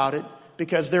talk about it,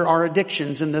 because there are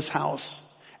addictions in this house.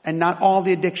 And not all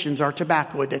the addictions are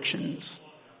tobacco addictions.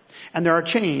 And there are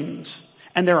chains.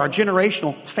 And there are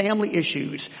generational family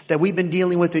issues that we've been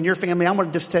dealing with in your family. I'm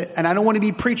going to just and I don't want to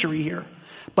be preachery here,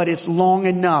 but it's long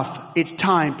enough. It's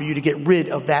time for you to get rid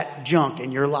of that junk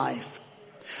in your life.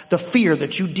 The fear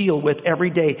that you deal with every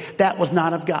day, that was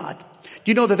not of God.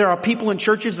 Do you know that there are people in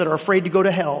churches that are afraid to go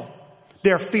to hell?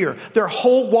 Their fear. Their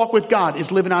whole walk with God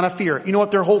is living out of fear. You know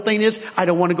what their whole thing is? I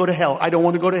don't want to go to hell. I don't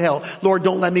want to go to hell. Lord,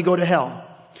 don't let me go to hell.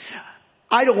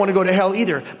 I don't want to go to hell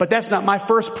either, but that's not my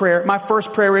first prayer. My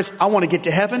first prayer is I want to get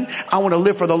to heaven. I want to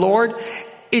live for the Lord.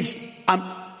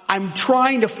 I'm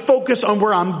trying to focus on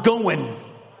where I'm going.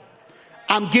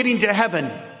 I'm getting to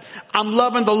heaven. I'm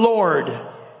loving the Lord.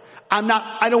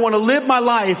 I don't want to live my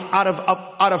life out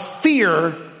of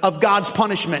fear of God's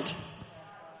punishment.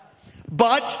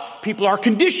 But people are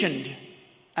conditioned,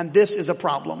 and this is a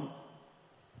problem.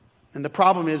 And the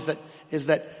problem is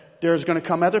that there's going to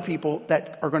come other people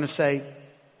that are going to say,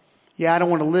 yeah, I don't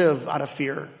want to live out of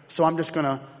fear. So I'm just going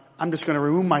to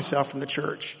remove myself from the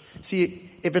church. See,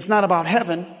 if it's not about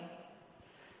heaven,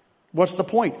 what's the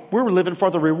point? We're living for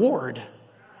the reward.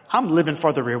 I'm living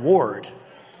for the reward.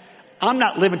 I'm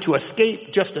not living to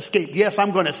escape, just escape. Yes,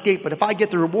 I'm going to escape, but if I get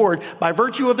the reward, by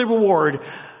virtue of the reward,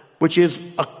 which is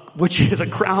a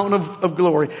crown of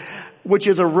glory, which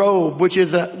is a robe, which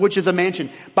is a mansion,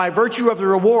 by virtue of the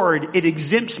reward, it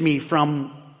exempts me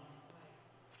from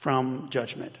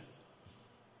judgment.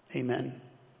 Amen.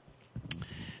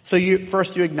 So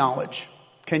first you acknowledge.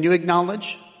 Can you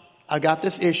acknowledge? I've got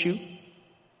this issue.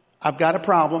 I've got a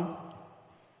problem.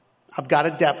 I've got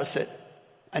a deficit.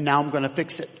 And now I'm going to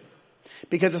fix it.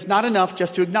 Because it's not enough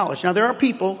just to acknowledge. Now there are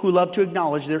people who love to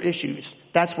acknowledge their issues.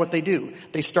 That's what they do.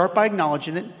 They start by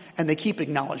acknowledging it and they keep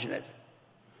acknowledging it.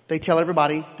 They tell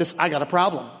everybody, I got a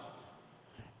problem.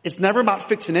 It's never about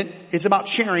fixing it. It's about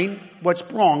sharing what's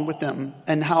wrong with them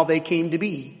and how they came to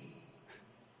be.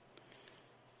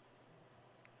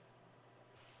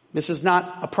 This is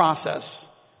not a process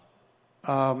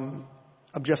of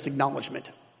just acknowledgement.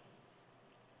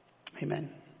 Amen.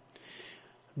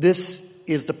 This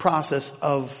is the process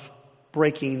of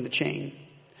breaking the chain.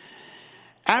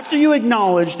 After you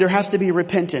acknowledge, there has to be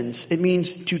repentance. It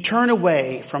means to turn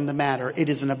away from the matter. It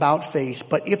is an about face.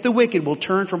 But if the wicked will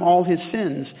turn from all his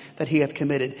sins that he hath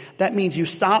committed, that means you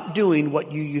stop doing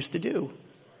what you used to do.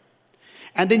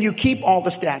 And then you keep all the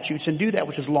statutes and do that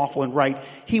which is lawful and right.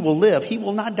 He will live. He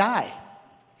will not die.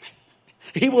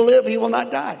 He will live. He will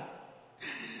not die.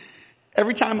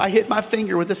 Every time I hit my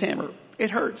finger with this hammer,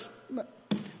 it hurts.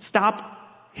 Stop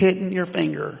hitting your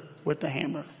finger with the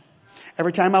hammer.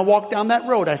 Every time I walk down that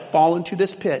road, I fall into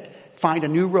this pit. Find a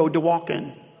new road to walk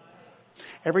in.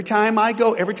 Every time I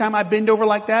bend over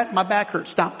like that, my back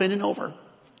hurts. Stop bending over.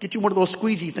 Get you one of those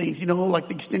squeezy things, like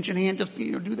the extension hand. Just,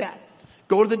 do that.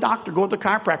 Go to the doctor, go to the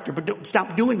chiropractor, but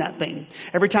stop doing that thing.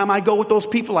 Every time I go with those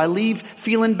people, I leave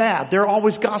feeling bad. They're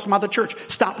always gossiping about the church.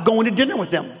 Stop going to dinner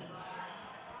with them.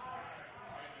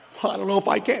 I don't know if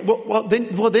I can. Well,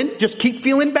 then just keep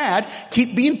feeling bad,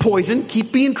 keep being poisoned,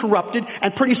 keep being corrupted,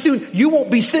 and pretty soon you won't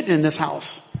be sitting in this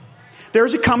house.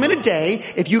 There's coming a day,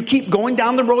 if you keep going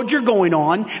down the road you're going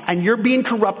on, and you're being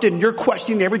corrupted, and you're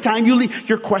questioning every time you leave,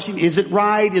 you're questioning, is it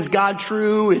right? Is God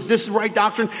true? Is this the right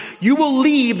doctrine? You will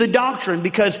leave the doctrine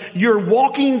because you're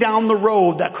walking down the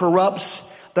road that corrupts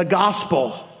the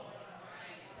gospel.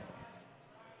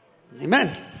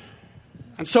 Amen.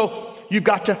 And so, you've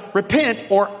got to repent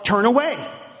or turn away.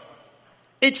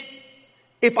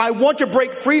 If I want to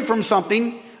break free from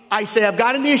something, I say I've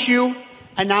got an issue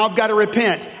and now I've got to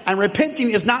repent. And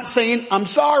repenting is not saying I'm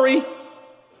sorry.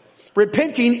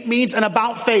 Repenting means an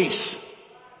about face.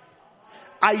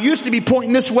 I used to be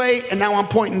pointing this way and now I'm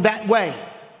pointing that way.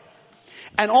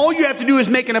 And all you have to do is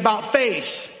make an about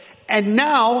face. And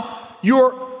now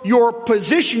your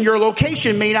position, your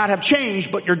location may not have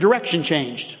changed, but your direction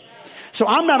changed. So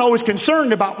I'm not always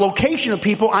concerned about location of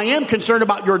people. I am concerned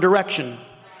about your direction.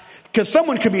 Because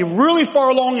someone could be really far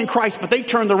along in Christ, but they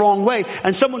turn the wrong way.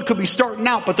 And someone could be starting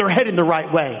out, but they're heading the right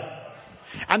way.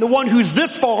 And the one who's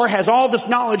this far has all this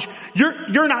knowledge.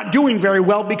 You're not doing very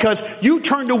well because you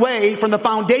turned away from the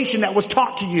foundation that was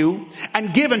taught to you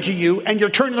and given to you, and you're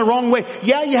turning the wrong way.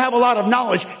 Yeah, you have a lot of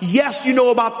knowledge. Yes, you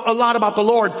know a lot about the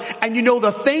Lord, and you know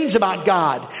the things about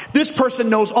God. This person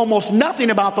knows almost nothing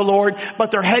about the Lord,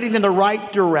 but they're heading in the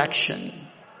right direction.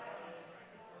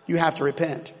 You have to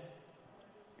repent.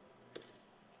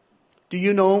 Do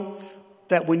you know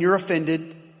that when you're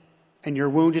offended and you're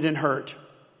wounded and hurt,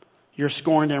 you're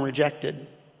scorned and rejected,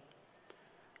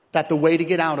 that the way to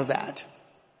get out of that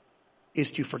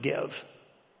is to forgive?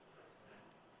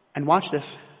 And watch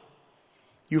this.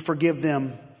 You forgive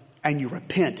them and you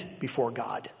repent before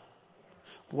God.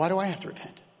 Why do I have to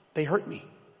repent? They hurt me.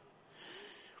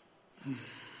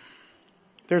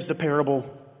 There's the parable.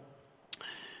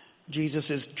 Jesus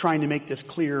is trying to make this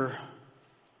clear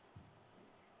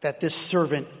that this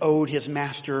servant owed his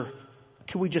master,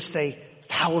 can we just say,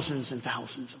 thousands and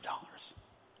thousands of dollars.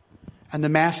 And the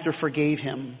master forgave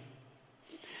him.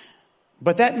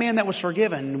 But that man that was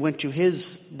forgiven went to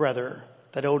his brother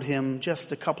that owed him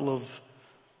just a couple of,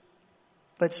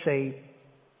 let's say,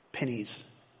 pennies.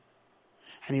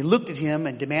 And he looked at him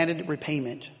and demanded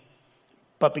repayment.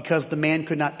 But because the man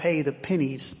could not pay the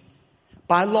pennies,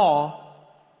 by law,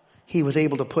 he was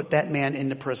able to put that man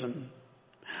into prison.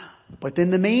 But then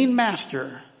the main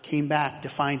master came back to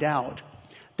find out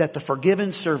that the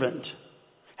forgiven servant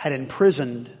had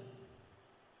imprisoned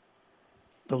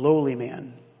the lowly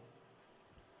man.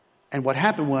 And what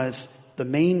happened was the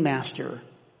main master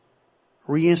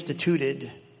reinstituted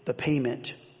the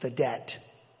payment, the debt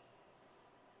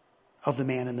of the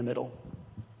man in the middle.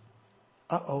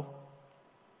 Uh-oh.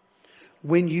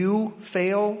 When you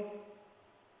fail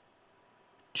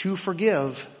to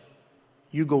forgive,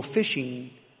 you go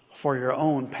fishing for your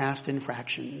own past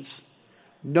infractions.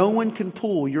 No one can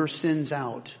pull your sins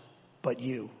out but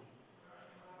you.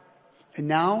 And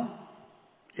now,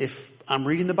 if I'm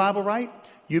reading the Bible right,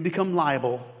 you become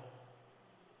liable.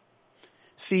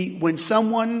 See, when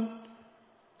someone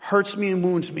hurts me and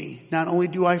wounds me, not only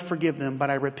do I forgive them, but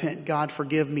I repent. God,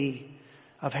 forgive me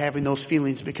of having those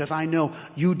feelings, because I know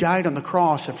you died on the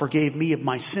cross and forgave me of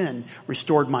my sin,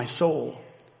 restored my soul.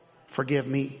 Forgive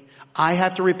me. I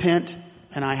have to repent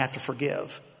and I have to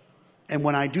forgive. And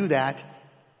when I do that,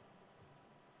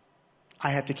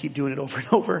 I have to keep doing it over and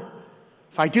over.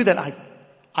 If I do that,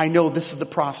 I know this is the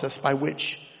process by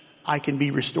which I can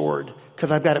be restored,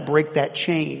 because I've got to break that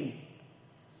chain.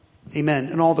 Amen.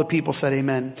 And all the people said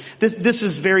amen. This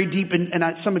is very deep,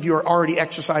 and some of you are already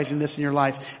exercising this in your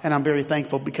life, and I'm very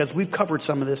thankful because we've covered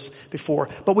some of this before,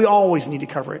 but we always need to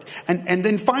cover it. And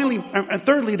then finally,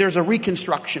 thirdly, there's a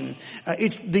reconstruction.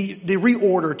 It's the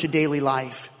reorder to daily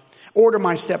life. Order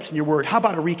my steps in your word. How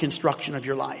about a reconstruction of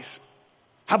your life?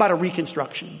 How about a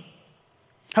reconstruction?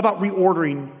 How about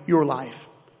reordering your life,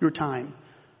 your time?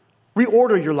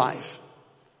 Reorder your life.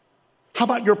 How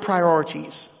about your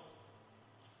priorities?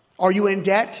 Are you in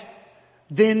debt?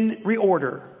 Then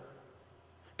reorder.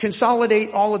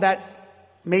 Consolidate all of that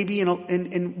maybe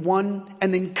in one,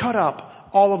 and then cut up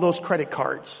all of those credit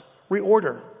cards.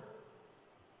 Reorder.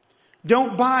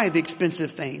 Don't buy the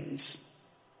expensive things.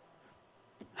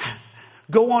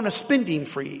 Go on a spending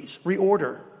freeze.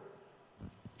 Reorder.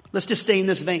 Let's just stay in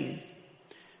this vein.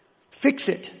 Fix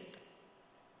it.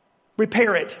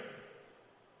 Repair it.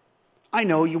 I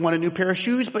know you want a new pair of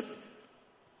shoes, but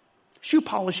shoe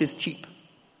polish is cheap.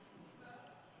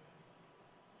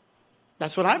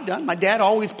 That's what I've done. My dad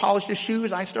always polished his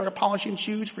shoes. I started polishing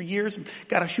shoes for years.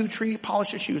 Got a shoe tree,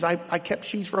 polished his shoes. I kept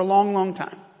shoes for a long, long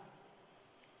time.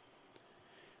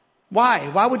 Why?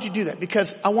 Why would you do that?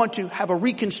 Because I want to have a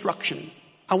reconstruction.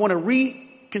 I want to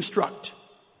reconstruct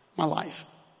my life.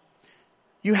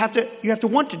 You have to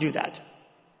want to do that.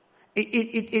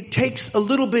 It takes a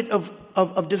little bit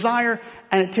of desire,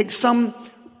 and it takes some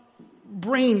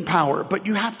brain power, but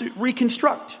you have to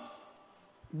reconstruct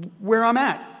where I'm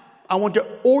at. I want to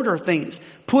order things.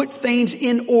 Put things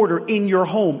in order in your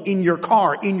home, in your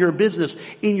car, in your business,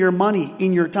 in your money,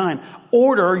 in your time.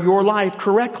 Order your life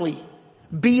correctly.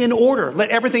 Be in order. Let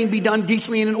everything be done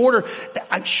decently and in order.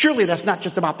 Surely that's not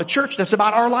just about the church. That's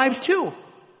about our lives too.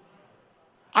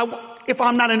 If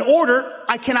I'm not in order,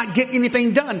 I cannot get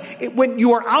anything done. When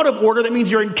you are out of order, that means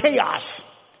you're in chaos.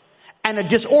 And a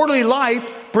disorderly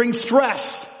life brings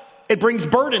stress. It brings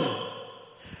burden.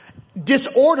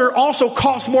 Disorder also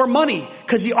costs more money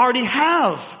because you already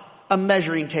have a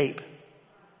measuring tape.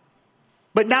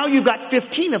 But now you've got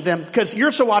 15 of them because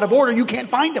you're so out of order you can't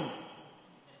find them.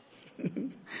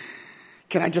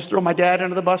 Can I just throw my dad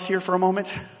under the bus here for a moment?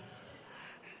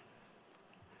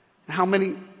 How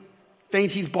many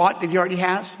things he's bought that he already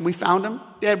has? We found them.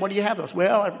 Dad, what do you have those?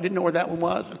 Well, I didn't know where that one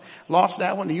was. And lost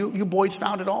that one. You boys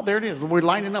found it all. There it is. We're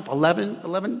lining up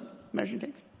 11 measuring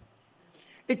tapes.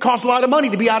 It costs a lot of money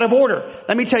to be out of order.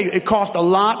 Let me tell you, it costs a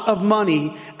lot of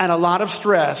money and a lot of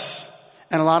stress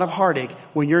and a lot of heartache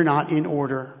when you're not in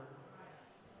order.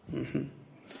 Mm-hmm.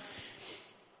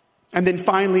 And then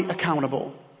finally,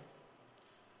 accountable.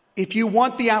 If you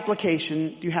want the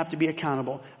application, you have to be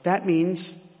accountable. That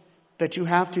means that you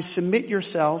have to submit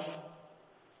yourself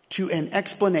to an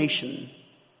explanation.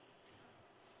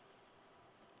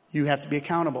 You have to be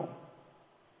accountable.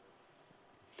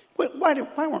 Why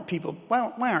aren't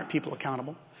people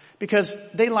accountable? Because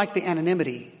they like the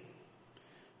anonymity.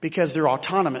 Because they're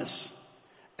autonomous.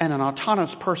 And an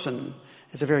autonomous person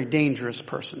is a very dangerous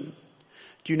person.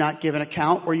 Do you not give an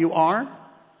account where you are?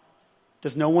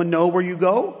 Does no one know where you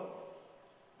go?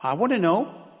 I want to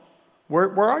know. Where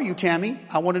are you, Tammy?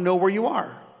 I want to know where you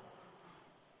are.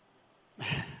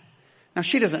 Now,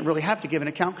 she doesn't really have to give an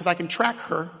account because I can track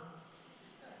her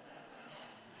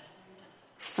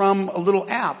from a little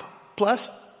app. Plus,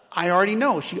 I already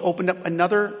know she opened up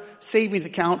another savings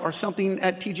account or something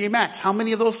at TJ Maxx. How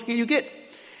many of those can you get?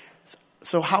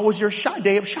 So how was your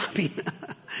day of shopping?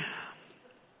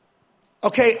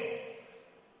 Okay,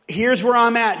 here's where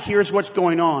I'm at. Here's what's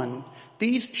going on.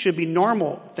 These should be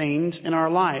normal things in our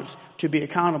lives to be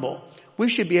accountable. We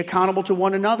should be accountable to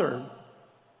one another.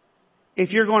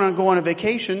 If you're going to go on a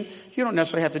vacation, you don't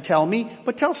necessarily have to tell me,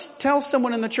 but tell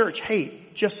someone in the church, hey,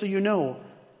 just so you know,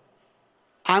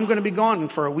 I'm going to be gone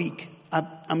for a week.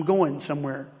 I'm going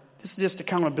somewhere This is just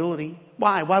accountability.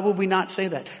 Why? Why would we not say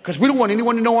that? Because we don't want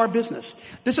anyone to know our business.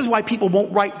 This is why people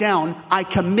won't write down, I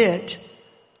commit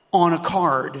on a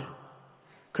card.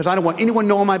 Because I don't want anyone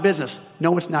knowing my business.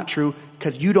 No, it's not true.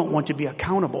 Because you don't want to be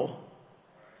accountable.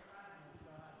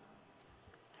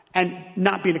 And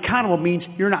not being accountable means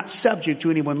you're not subject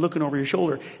to anyone looking over your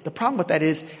shoulder. The problem with that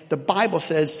is the Bible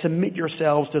says, submit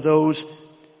yourselves to those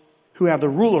who have the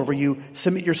rule over you.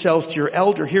 Submit yourselves to your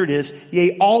elder. Here it is.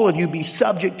 Yea, all of you be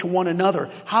subject to one another.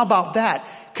 How about that?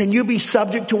 Can you be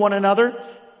subject to one another?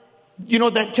 You know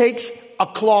what that takes? A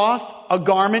cloth, a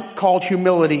garment called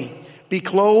humility. Be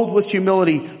clothed with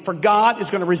humility. For God is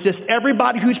going to resist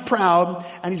everybody who's proud,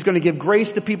 and he's going to give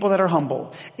grace to people that are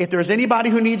humble. If there's anybody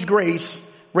who needs grace,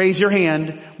 raise your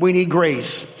hand. We need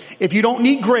grace. If you don't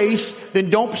need grace, then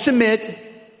don't submit.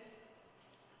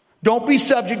 Don't be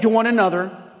subject to one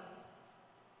another.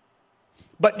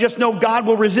 But just know God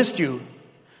will resist you.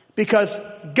 Because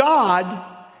God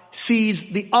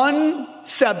sees the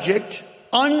unsubject,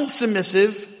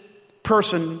 unsubmissive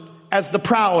person as the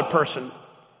proud person.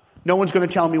 No one's going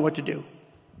to tell me what to do.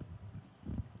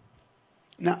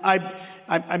 Now,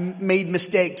 I made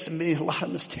mistakes. I made a lot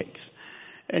of mistakes.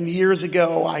 And years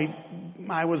ago,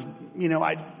 I was,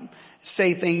 I'd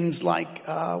say things like,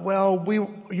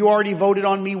 you already voted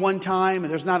on me one time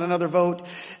and there's not another vote.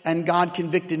 And God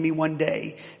convicted me one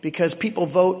day because people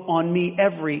vote on me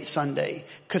every Sunday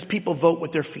because people vote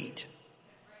with their feet.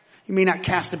 You may not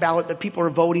cast a ballot, but people are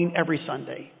voting every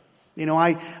Sunday.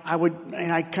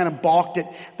 I kind of balked at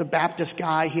the Baptist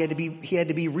guy. He had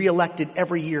to be reelected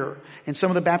every year. In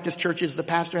some of the Baptist churches, the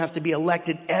pastor has to be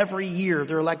elected every year.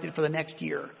 They're elected for the next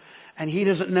year. And he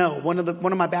doesn't know. One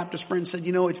of my Baptist friends said,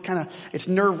 it's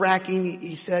nerve-wracking.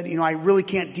 He said, I really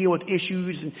can't deal with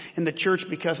issues in the church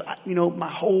because, my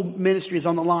whole ministry is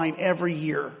on the line every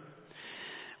year.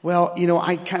 Well,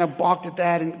 I kind of balked at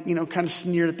that and, kind of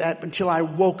sneered at that until I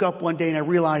woke up one day and I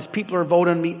realized people are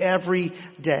voting on me every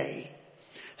day.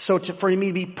 So for me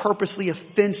to be purposely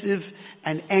offensive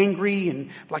and angry and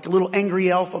like a little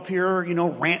angry elf up here,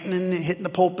 ranting and hitting the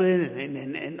pulpit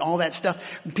and all that stuff.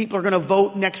 And people are going to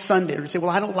vote next Sunday and say,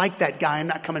 well, I don't like that guy. I'm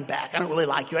not coming back. I don't really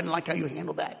like you. I didn't like how you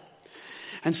handled that.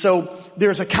 And so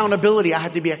there's accountability. I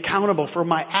have to be accountable for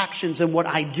my actions and what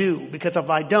I do, because if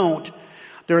I don't,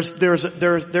 there is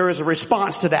a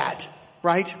response to that,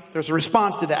 right? There's a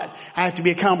response to that. I have to be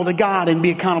accountable to God and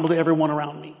be accountable to everyone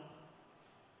around me.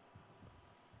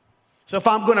 So if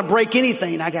I'm going to break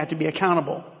anything, I got to be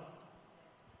accountable.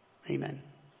 Amen.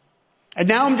 And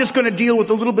now I'm just going to deal with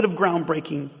a little bit of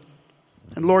groundbreaking.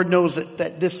 And Lord knows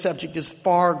that this subject is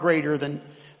far greater than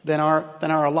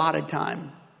our allotted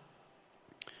time.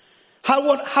 How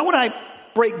would I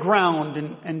break ground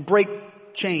and break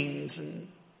chains and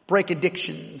break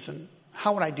addictions? And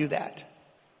how would I do that?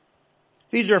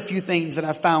 These are a few things that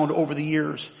I've found over the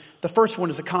years. The first one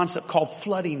is a concept called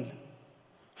flooding.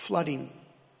 Flooding.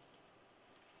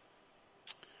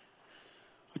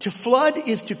 To flood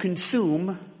is to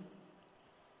consume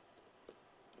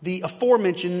the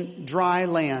aforementioned dry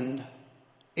land.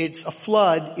 A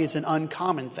flood is an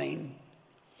uncommon thing.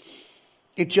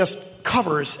 It just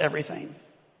covers everything.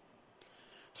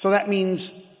 So that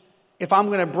means if I'm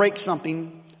going to break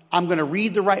something, I'm going to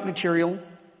read the right material,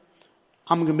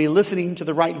 I'm going to be listening to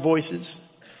the right voices,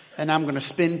 and I'm going to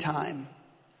spend time.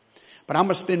 But I'm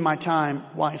going to spend my time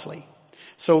wisely.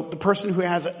 So the person who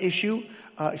has an issue,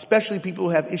 especially people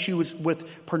who have issues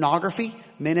with pornography,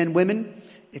 men and women,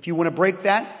 if you want to break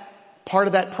that, part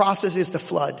of that process is to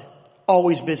flood.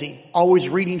 Always busy, always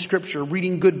reading scripture,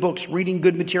 reading good books, reading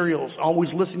good materials,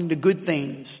 always listening to good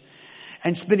things,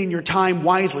 and spending your time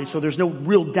wisely so there's no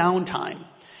real downtime.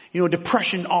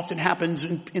 Depression often happens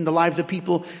in the lives of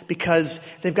people because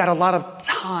they've got a lot of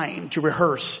time to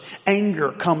rehearse.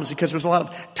 Anger comes because there's a lot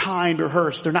of time to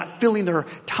rehearse. They're not filling their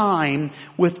time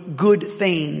with good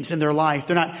things in their life.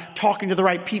 They're not talking to the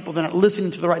right people. They're not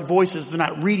listening to the right voices. They're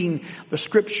not reading the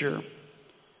scripture.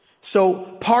 So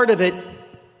part of it,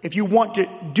 if you want to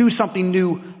do something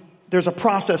new, there's a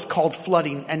process called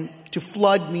flooding. And to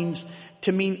flood means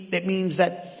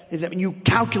that you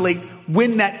calculate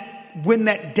when that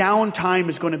downtime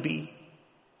is going to be.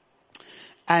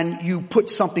 And you put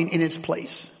something in its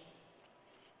place.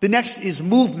 The next is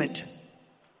movement.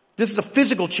 This is a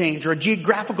physical change or a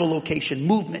geographical location.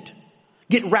 Movement.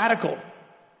 Get radical.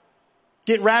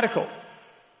 Get radical.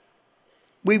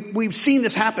 We've seen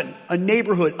this happen. A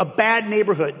neighborhood, a bad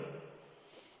neighborhood.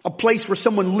 A place where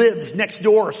someone lives next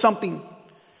door or something.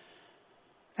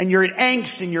 And you're in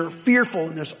angst and you're fearful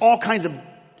and there's all kinds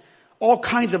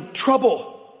of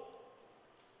trouble.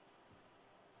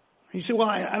 And you say, well,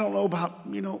 I don't know about,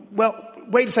 well,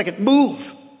 wait a second,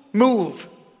 move. Move.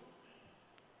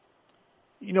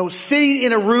 You know, sitting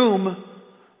in a room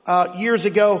years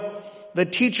ago, the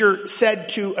teacher said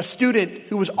to a student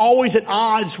who was always at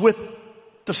odds with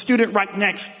the student right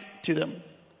next to them,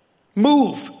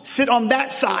 move, sit on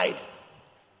that side.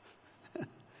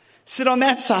 Sit on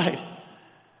that side.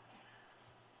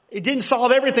 It didn't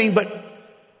solve everything,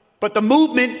 but the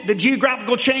movement, the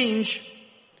geographical change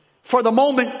for the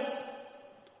moment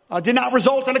did not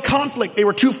result in a conflict. They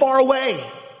were too far away.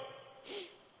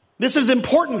 This is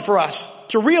important for us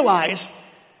to realize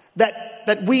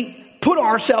that we put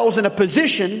ourselves in a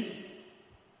position,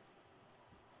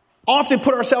 often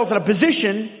put ourselves in a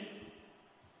position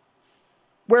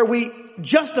where we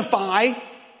justify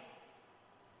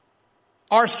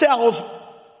ourselves.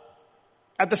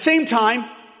 At the same time,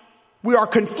 we are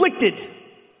conflicted.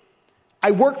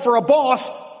 I work for a boss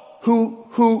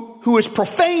who is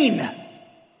profane.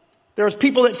 There's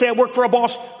people that say I work for a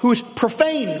boss who's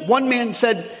profane. One man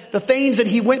said the things that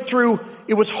he went through,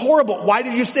 it was horrible. Why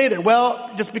did you stay there?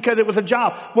 Well, just because it was a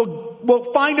job. Well,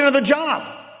 find another job.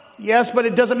 Yes, but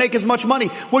it doesn't make as much money.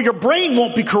 Well, your brain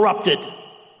won't be corrupted.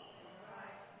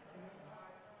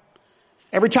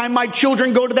 Every time my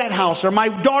children go to that house, or my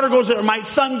daughter goes there, or my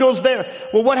son goes there,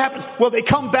 well, what happens? Well, they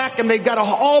come back and they've got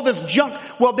all this junk.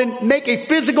 Well, then make a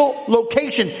physical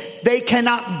location. They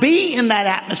cannot be in that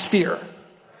atmosphere.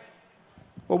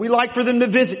 Well, we like for them to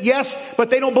visit. Yes, but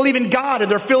they don't believe in God,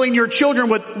 and they're filling your children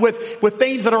with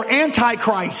things that are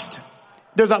anti-Christ.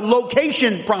 There's a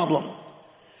location problem.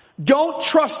 Don't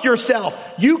trust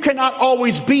yourself. You cannot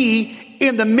always be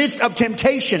in the midst of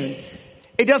temptation.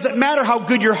 It doesn't matter how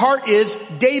good your heart is.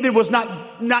 David was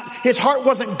his heart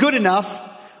wasn't good enough,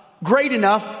 great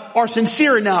enough, or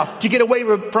sincere enough to get away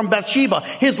from Bathsheba.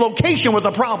 His location was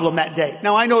a problem that day.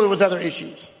 Now, I know there was other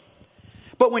issues.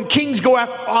 But when kings go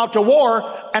out to war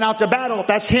and out to battle,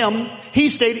 that's him.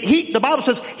 The Bible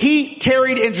says he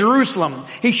tarried in Jerusalem.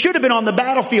 He should have been on the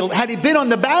battlefield. Had he been on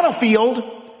the battlefield,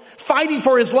 fighting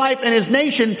for his life and his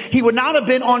nation, he would not have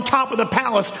been on top of the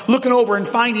palace looking over and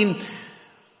finding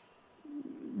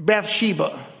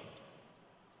Bathsheba.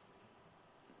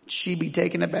 She be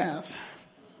taking a bath.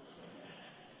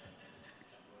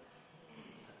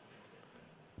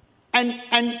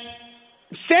 And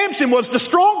Samson was the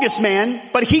strongest man,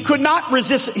 but he could not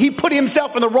resist. He put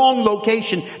himself in the wrong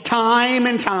location time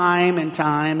and time and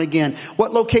time again.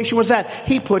 What location was that?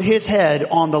 He put his head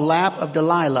on the lap of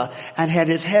Delilah, and had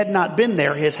his head not been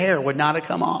there, his hair would not have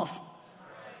come off.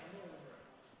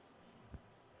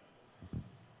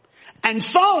 And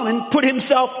Solomon put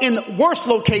himself in the worst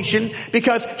location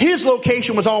because his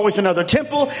location was always another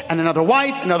temple and another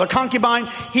wife, another concubine.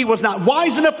 He was not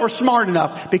wise enough or smart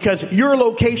enough, because your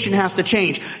location has to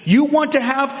change. You want to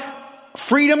have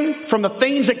freedom from the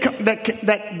things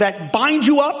that bind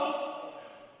you up?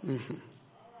 Mm-hmm.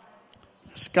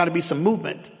 There's got to be some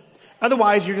movement.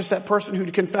 Otherwise, you're just that person who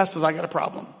confesses, I got a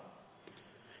problem.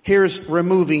 Here's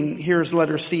removing. Here's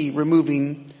letter C,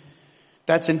 removing.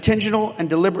 That's intentional and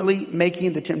deliberately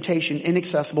making the temptation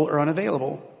inaccessible or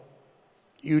unavailable.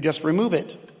 You just remove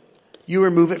it. You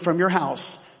remove it from your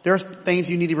house. There are things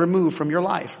you need to remove from your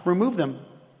life. Remove them.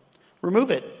 Remove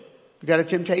it. You got a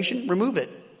temptation? Remove it.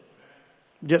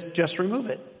 Just remove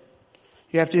it.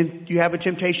 You have a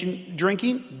temptation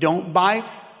drinking? Don't buy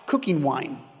cooking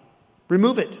wine.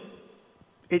 Remove it.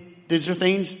 These are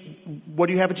things, what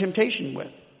do you have a temptation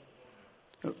with?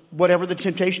 Whatever the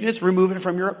temptation is, remove it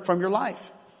from your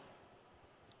life.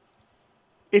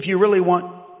 If you really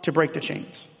want to break the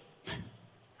chains.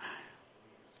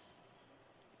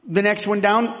 The next one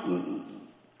down,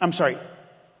 I'm sorry.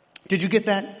 Did you get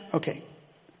that? Okay.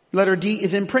 Letter D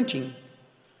is imprinting.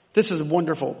 This is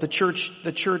wonderful. The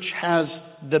church has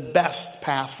the best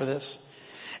path for this.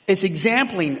 It's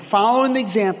following the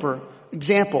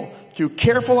example through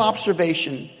careful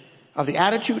observation of the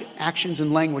attitude, actions,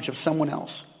 and language of someone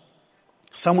else.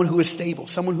 Someone who is stable.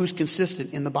 Someone who's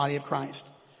consistent in the body of Christ.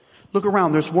 Look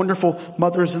around. There's wonderful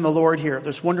mothers in the Lord here.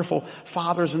 There's wonderful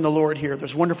fathers in the Lord here.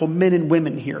 There's wonderful men and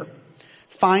women here.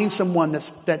 Find someone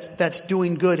that's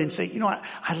doing good and say, you know what?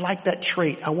 I like that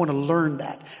trait. I want to learn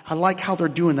that. I like how they're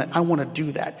doing that. I want to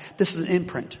do that. This is an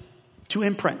imprint. To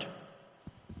imprint.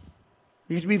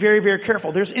 You have to be very, very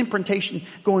careful. There's imprintation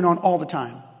going on all the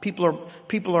time.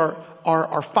 People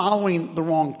are following the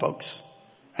wrong folks.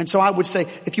 And so I would say,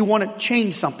 if you want to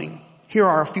change something, here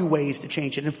are a few ways to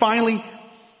change it. And finally,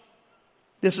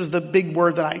 this is the big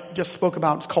word that I just spoke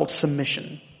about. It's called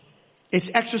submission. It's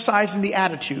exercising the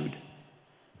attitude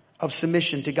of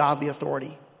submission to godly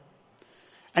authority.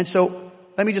 And so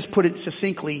let me just put it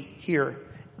succinctly here.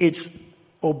 It's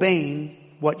obeying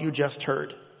what you just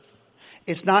heard.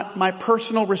 It's not my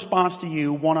personal response to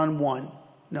you one-on-one.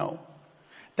 No.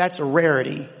 That's a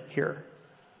rarity here.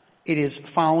 It is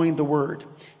following the word.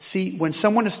 See, when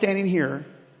someone is standing here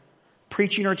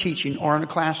preaching or teaching or in a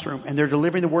classroom and they're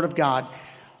delivering the word of God,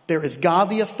 there is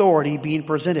godly authority being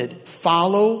presented.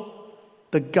 Follow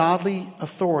the godly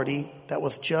authority that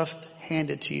was just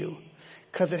handed to you,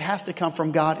 because it has to come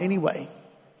from God anyway.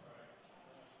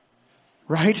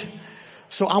 Right?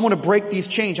 So I want to break these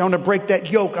chains. I want to break that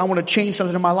yoke. I want to change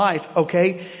something in my life.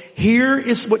 Okay. Here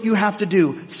is what you have to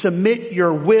do. Submit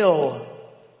your will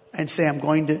and say, I'm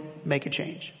going to make a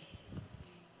change.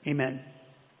 Amen.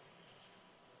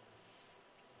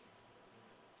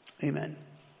 Amen.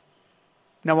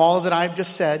 Now all of that I've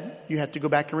just said, you have to go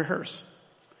back and rehearse.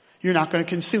 You're not going to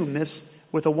consume this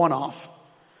with a one-off.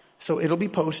 So it'll be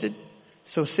posted.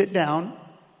 So sit down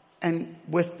and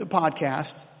with the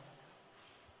podcast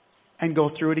and go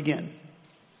through it again.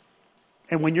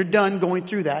 And when you're done going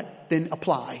through that, then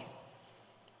apply.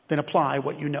 Then apply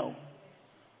what you know.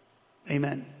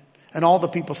 Amen. And all the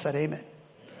people said amen.